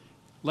Lord,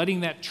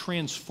 letting that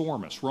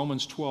transform us.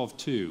 Romans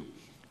 12:2.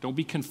 Don't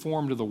be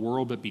conformed to the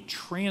world, but be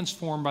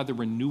transformed by the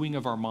renewing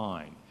of our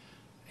mind.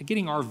 And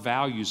getting our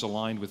values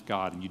aligned with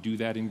God, and you do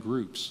that in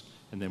groups.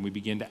 And then we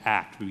begin to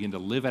act. We begin to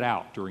live it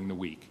out during the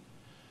week.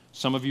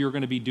 Some of you are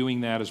going to be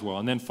doing that as well.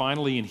 And then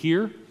finally in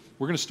here,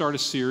 we're going to start a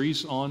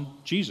series on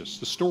Jesus,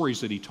 the stories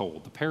that he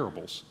told, the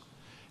parables.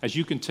 As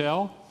you can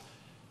tell,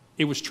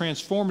 it was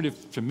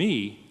transformative to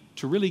me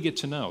to really get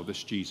to know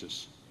this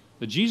Jesus.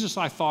 The Jesus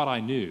I thought I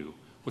knew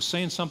was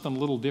saying something a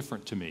little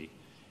different to me.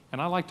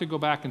 And I like to go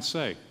back and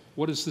say,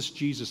 what does this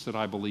Jesus that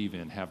I believe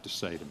in have to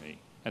say to me?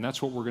 And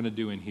that's what we're going to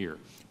do in here.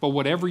 But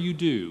whatever you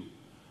do,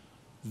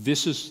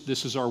 this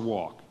is our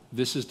walk.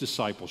 This is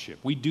discipleship.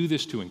 We do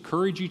this to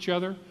encourage each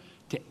other,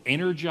 to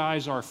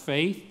energize our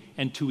faith,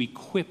 and to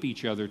equip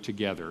each other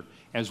together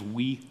as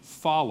we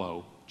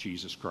follow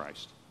Jesus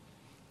Christ.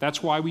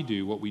 That's why we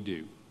do what we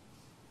do.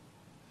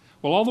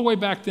 Well, all the way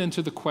back then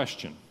to the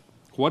question,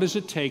 what does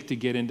it take to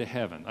get into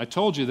heaven? I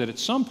told you that at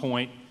some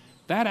point,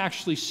 that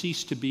actually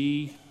ceased to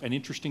be an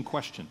interesting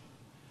question.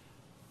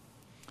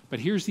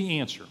 But here's the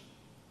answer.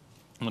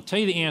 I'm going to tell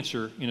you the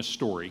answer in a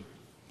story.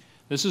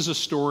 This is a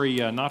story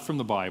not from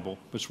the Bible,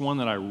 but it's one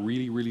that I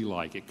really, really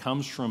like. It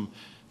comes from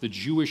the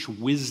Jewish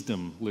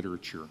wisdom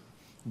literature.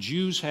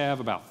 Jews have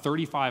about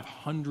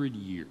 3,500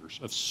 years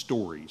of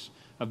stories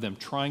of them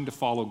trying to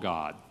follow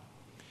God.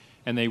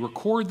 And they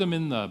record them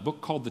in the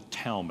book called the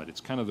Talmud.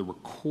 It's kind of the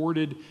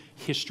recorded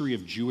history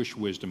of Jewish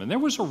wisdom. And there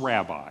was a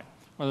rabbi,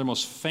 one of the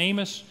most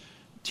famous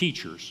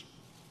teachers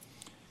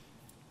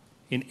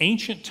in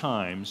ancient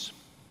times,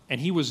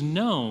 and he was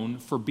known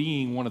for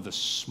being one of the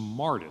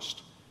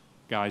smartest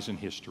guys in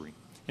history.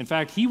 In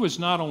fact, he was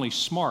not only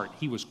smart,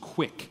 he was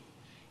quick.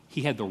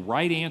 He had the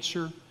right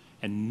answer,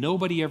 and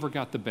nobody ever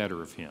got the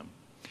better of him.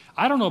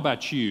 I don't know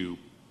about you,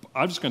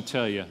 I'm just going to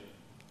tell you,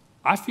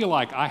 I feel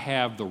like I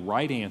have the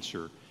right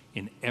answer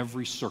in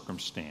every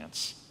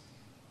circumstance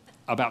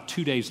about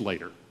 2 days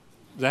later.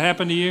 Does that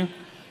happen to you?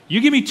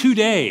 You give me 2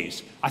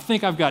 days, I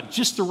think I've got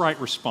just the right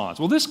response.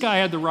 Well, this guy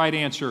had the right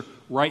answer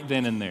right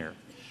then and there.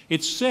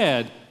 It's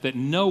said that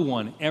no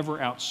one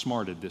ever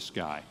outsmarted this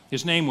guy.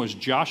 His name was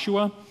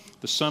Joshua,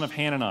 the son of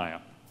Hananiah.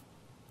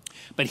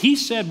 But he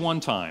said one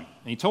time,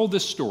 and he told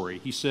this story,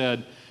 he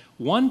said,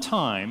 one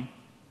time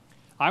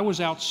I was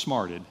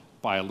outsmarted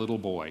by a little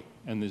boy.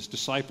 And his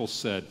disciples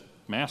said,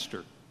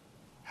 Master,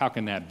 how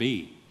can that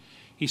be?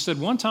 He said,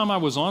 one time I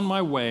was on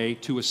my way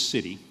to a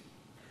city,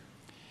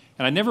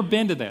 and I'd never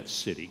been to that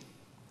city,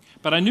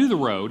 but I knew the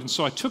road, and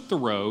so I took the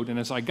road, and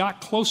as I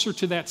got closer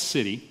to that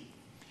city,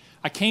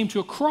 I came to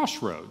a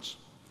crossroads,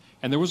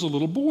 and there was a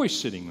little boy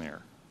sitting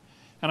there.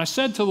 And I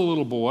said to the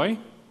little boy,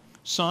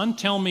 Son,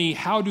 tell me,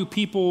 how do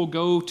people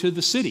go to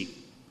the city?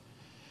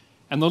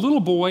 And the little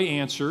boy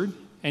answered,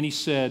 and he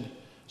said,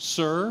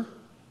 Sir,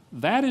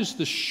 That is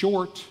the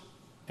short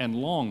and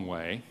long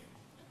way,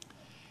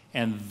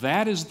 and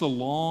that is the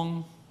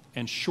long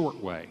and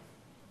short way.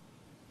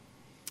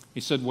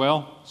 He said,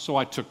 well, so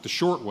I took the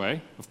short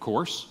way, of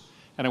course,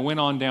 and I went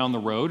on down the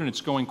road, and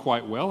it's going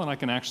quite well, and I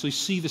can actually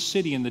see the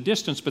city in the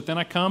distance, but then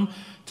I come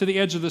to the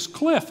edge of this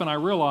cliff, and I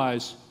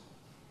realize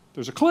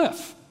there's a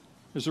cliff,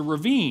 there's a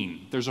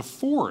ravine, there's a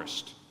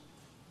forest,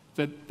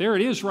 that there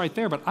it is right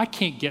there, but I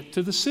can't get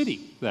to the city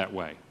that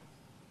way.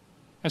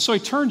 And so he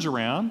turns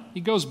around, he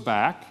goes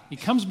back, he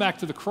comes back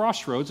to the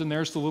crossroads, and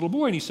there's the little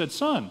boy, and he said,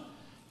 son,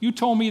 you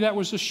told me that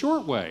was the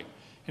short way.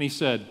 And he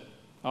said,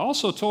 I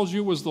also told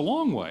you it was the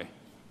long way.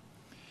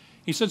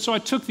 He said, so I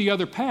took the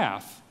other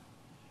path,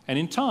 and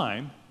in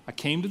time, I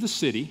came to the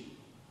city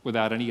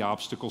without any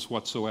obstacles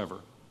whatsoever.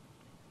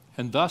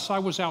 And thus I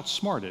was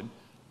outsmarted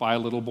by a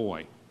little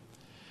boy.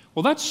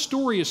 Well, that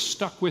story is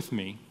stuck with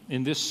me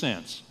in this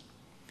sense.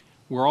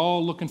 We're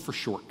all looking for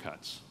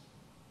shortcuts.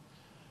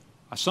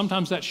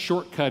 Sometimes that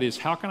shortcut is,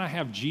 how can I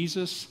have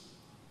Jesus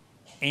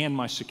and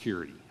my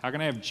security? How can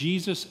I have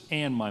Jesus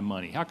and my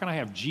money? How can I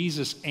have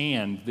Jesus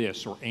and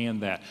this or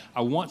and that?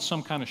 I want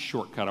some kind of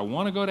shortcut. I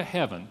want to go to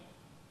heaven,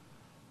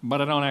 but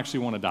I don't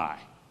actually want to die.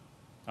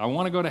 I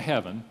want to go to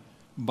heaven,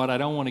 but I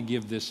don't want to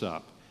give this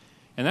up.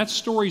 And that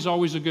story is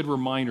always a good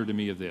reminder to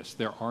me of this.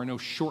 There are no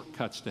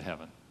shortcuts to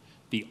heaven.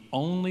 The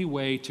only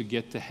way to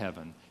get to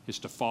heaven is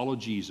to follow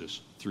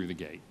Jesus through the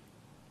gate.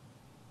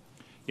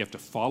 You have to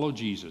follow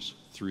Jesus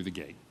through the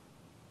gate.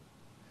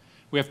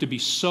 We have to be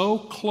so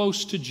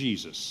close to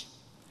Jesus,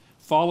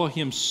 follow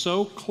him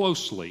so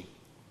closely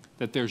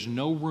that there's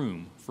no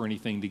room for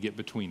anything to get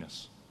between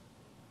us.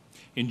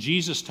 In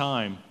Jesus'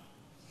 time,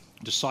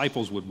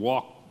 disciples would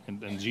walk,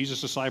 and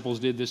Jesus' disciples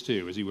did this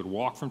too. As he would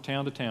walk from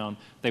town to town,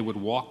 they would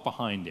walk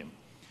behind him.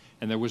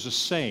 And there was a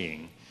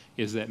saying,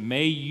 is that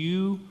may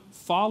you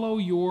follow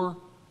your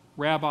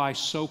rabbi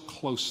so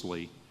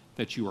closely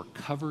that you are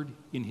covered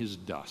in his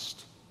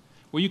dust.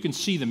 Well, you can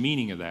see the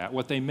meaning of that.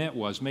 What they meant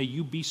was, may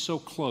you be so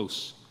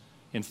close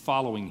in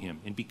following him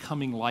and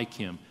becoming like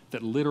him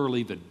that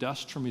literally the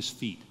dust from his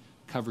feet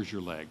covers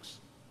your legs.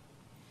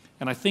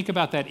 And I think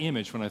about that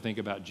image when I think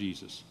about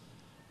Jesus.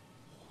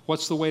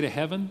 What's the way to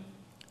heaven?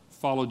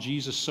 Follow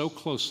Jesus so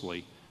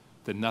closely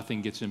that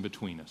nothing gets in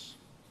between us.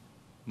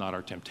 Not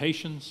our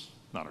temptations,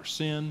 not our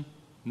sin,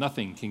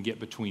 nothing can get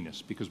between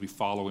us because we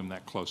follow him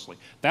that closely.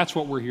 That's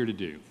what we're here to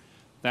do.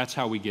 That's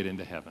how we get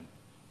into heaven,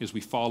 is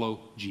we follow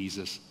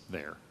Jesus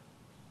there.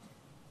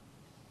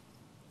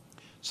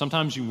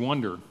 Sometimes you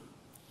wonder,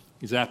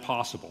 is that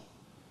possible?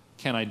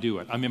 Can I do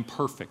it? I'm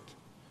imperfect.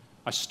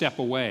 I step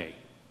away.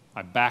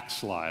 I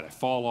backslide. I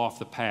fall off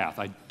the path.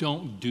 I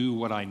don't do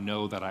what I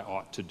know that I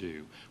ought to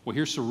do. Well,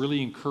 here's some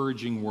really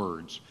encouraging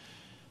words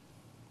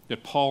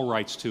that Paul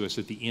writes to us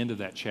at the end of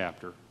that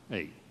chapter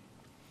 8,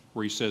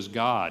 where he says,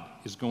 God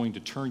is going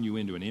to turn you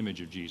into an image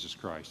of Jesus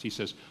Christ. He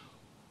says,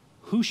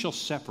 who shall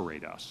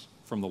separate us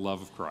from the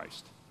love of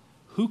Christ?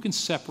 Who can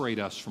separate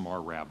us from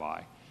our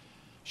rabbi?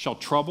 Shall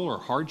trouble or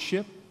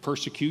hardship,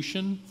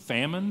 persecution,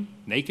 famine,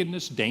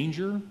 nakedness,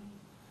 danger,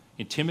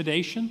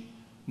 intimidation?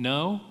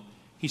 No.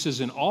 He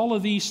says, in all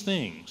of these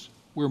things,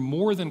 we're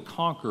more than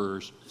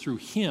conquerors through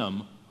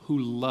him who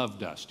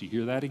loved us. Do you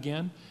hear that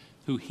again?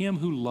 Through him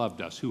who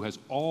loved us, who has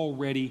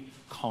already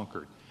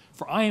conquered.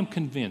 For I am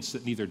convinced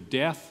that neither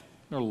death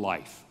nor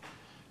life,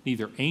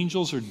 neither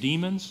angels or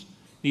demons,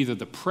 neither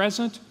the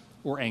present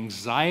or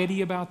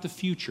anxiety about the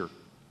future,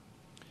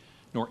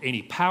 nor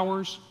any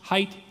powers,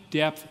 height,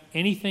 depth,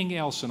 anything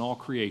else in all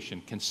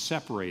creation can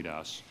separate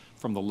us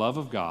from the love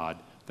of God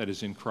that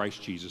is in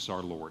Christ Jesus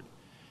our Lord.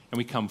 And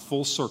we come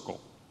full circle.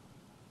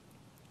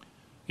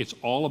 It's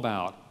all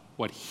about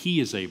what he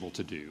is able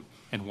to do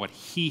and what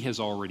he has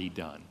already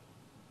done.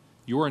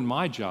 Your and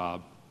my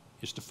job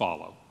is to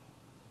follow.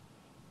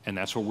 And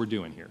that's what we're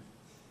doing here,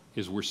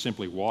 is we're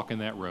simply walking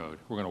that road.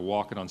 We're going to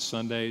walk it on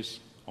Sundays,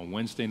 on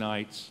Wednesday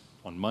nights,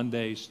 on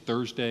Mondays,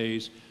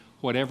 Thursdays,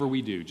 whatever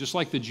we do. Just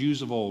like the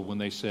Jews of old when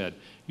they said,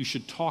 you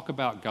should talk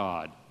about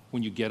God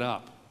when you get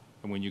up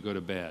and when you go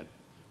to bed,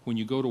 when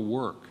you go to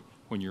work,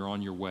 when you're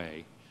on your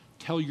way.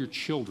 Tell your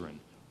children,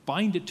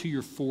 bind it to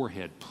your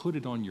forehead, put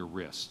it on your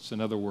wrists. In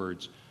other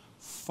words,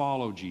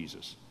 follow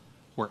Jesus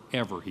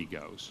wherever he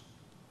goes.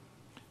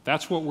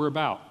 That's what we're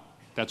about.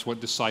 That's what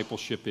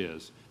discipleship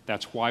is.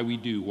 That's why we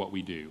do what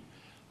we do.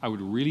 I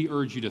would really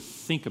urge you to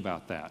think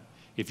about that.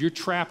 If you're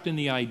trapped in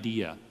the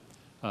idea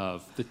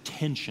of the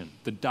tension,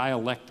 the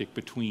dialectic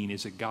between,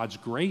 is it God's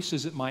grace,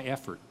 is it my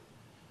effort?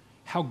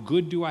 How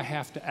good do I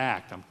have to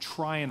act? I'm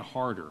trying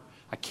harder.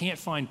 I can't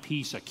find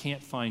peace, I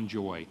can't find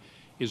joy.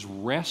 Is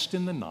rest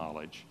in the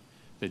knowledge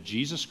that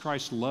Jesus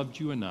Christ loved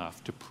you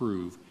enough to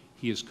prove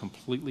he is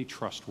completely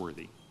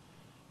trustworthy.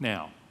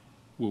 Now,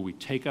 will we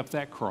take up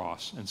that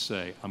cross and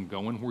say, I'm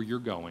going where you're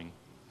going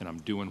and I'm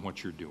doing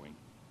what you're doing?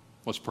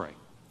 Let's pray.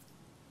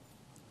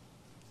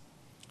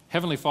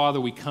 Heavenly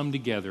Father, we come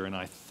together and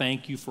I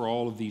thank you for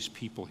all of these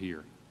people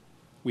here.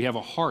 We have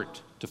a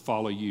heart to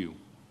follow you,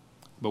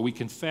 but we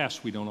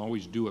confess we don't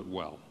always do it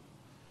well.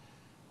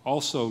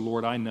 Also,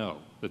 Lord, I know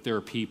that there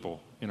are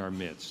people in our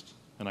midst,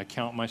 and I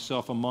count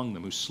myself among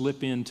them, who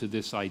slip into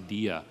this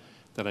idea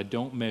that I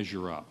don't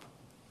measure up.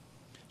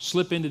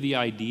 Slip into the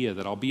idea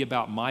that I'll be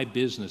about my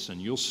business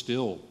and you'll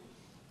still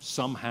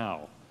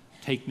somehow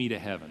take me to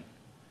heaven,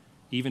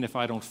 even if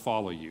I don't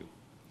follow you.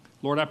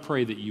 Lord, I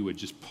pray that you would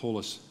just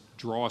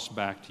draw us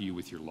back to you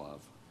with your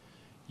love.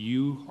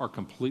 You are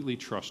completely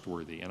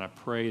trustworthy, and I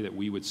pray that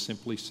we would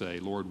simply say,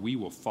 Lord, we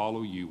will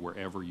follow you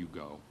wherever you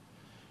go.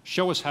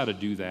 Show us how to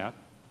do that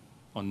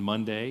on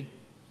Monday,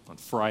 on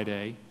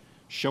Friday.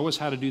 Show us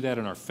how to do that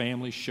in our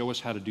families. Show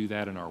us how to do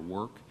that in our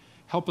work.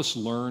 Help us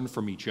learn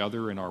from each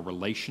other in our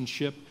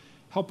relationship.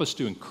 Help us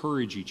to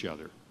encourage each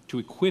other, to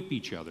equip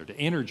each other, to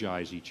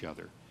energize each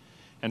other.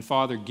 And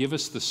Father, give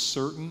us the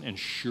certain and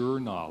sure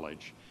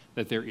knowledge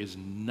that there is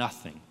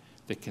nothing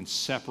that can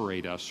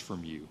separate us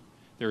from you.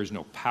 There is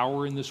no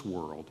power in this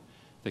world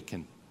that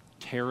can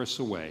tear us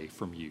away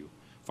from you.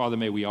 Father,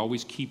 may we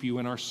always keep you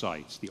in our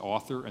sights, the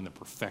author and the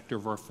perfecter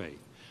of our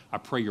faith. I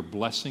pray your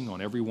blessing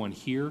on everyone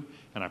here,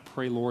 and I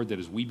pray, Lord, that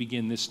as we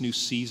begin this new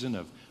season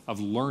of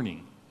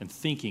learning and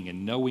thinking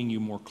and knowing you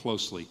more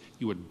closely,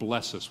 you would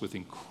bless us with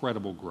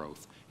incredible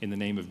growth. In the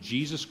name of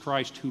Jesus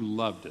Christ, who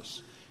loved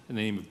us, in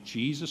the name of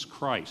Jesus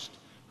Christ,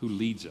 who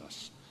leads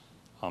us.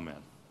 Amen.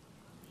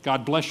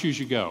 God bless you as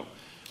you go.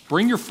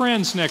 Bring your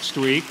friends next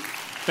week.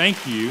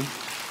 Thank you.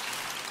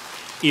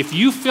 If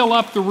you fill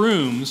up the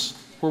rooms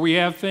where we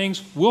have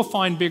things, we'll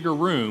find bigger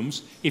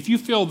rooms. If you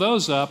fill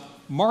those up,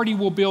 Marty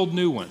will build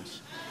new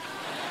ones.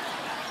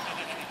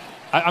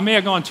 I may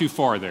have gone too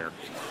far there.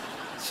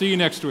 See you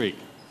next week.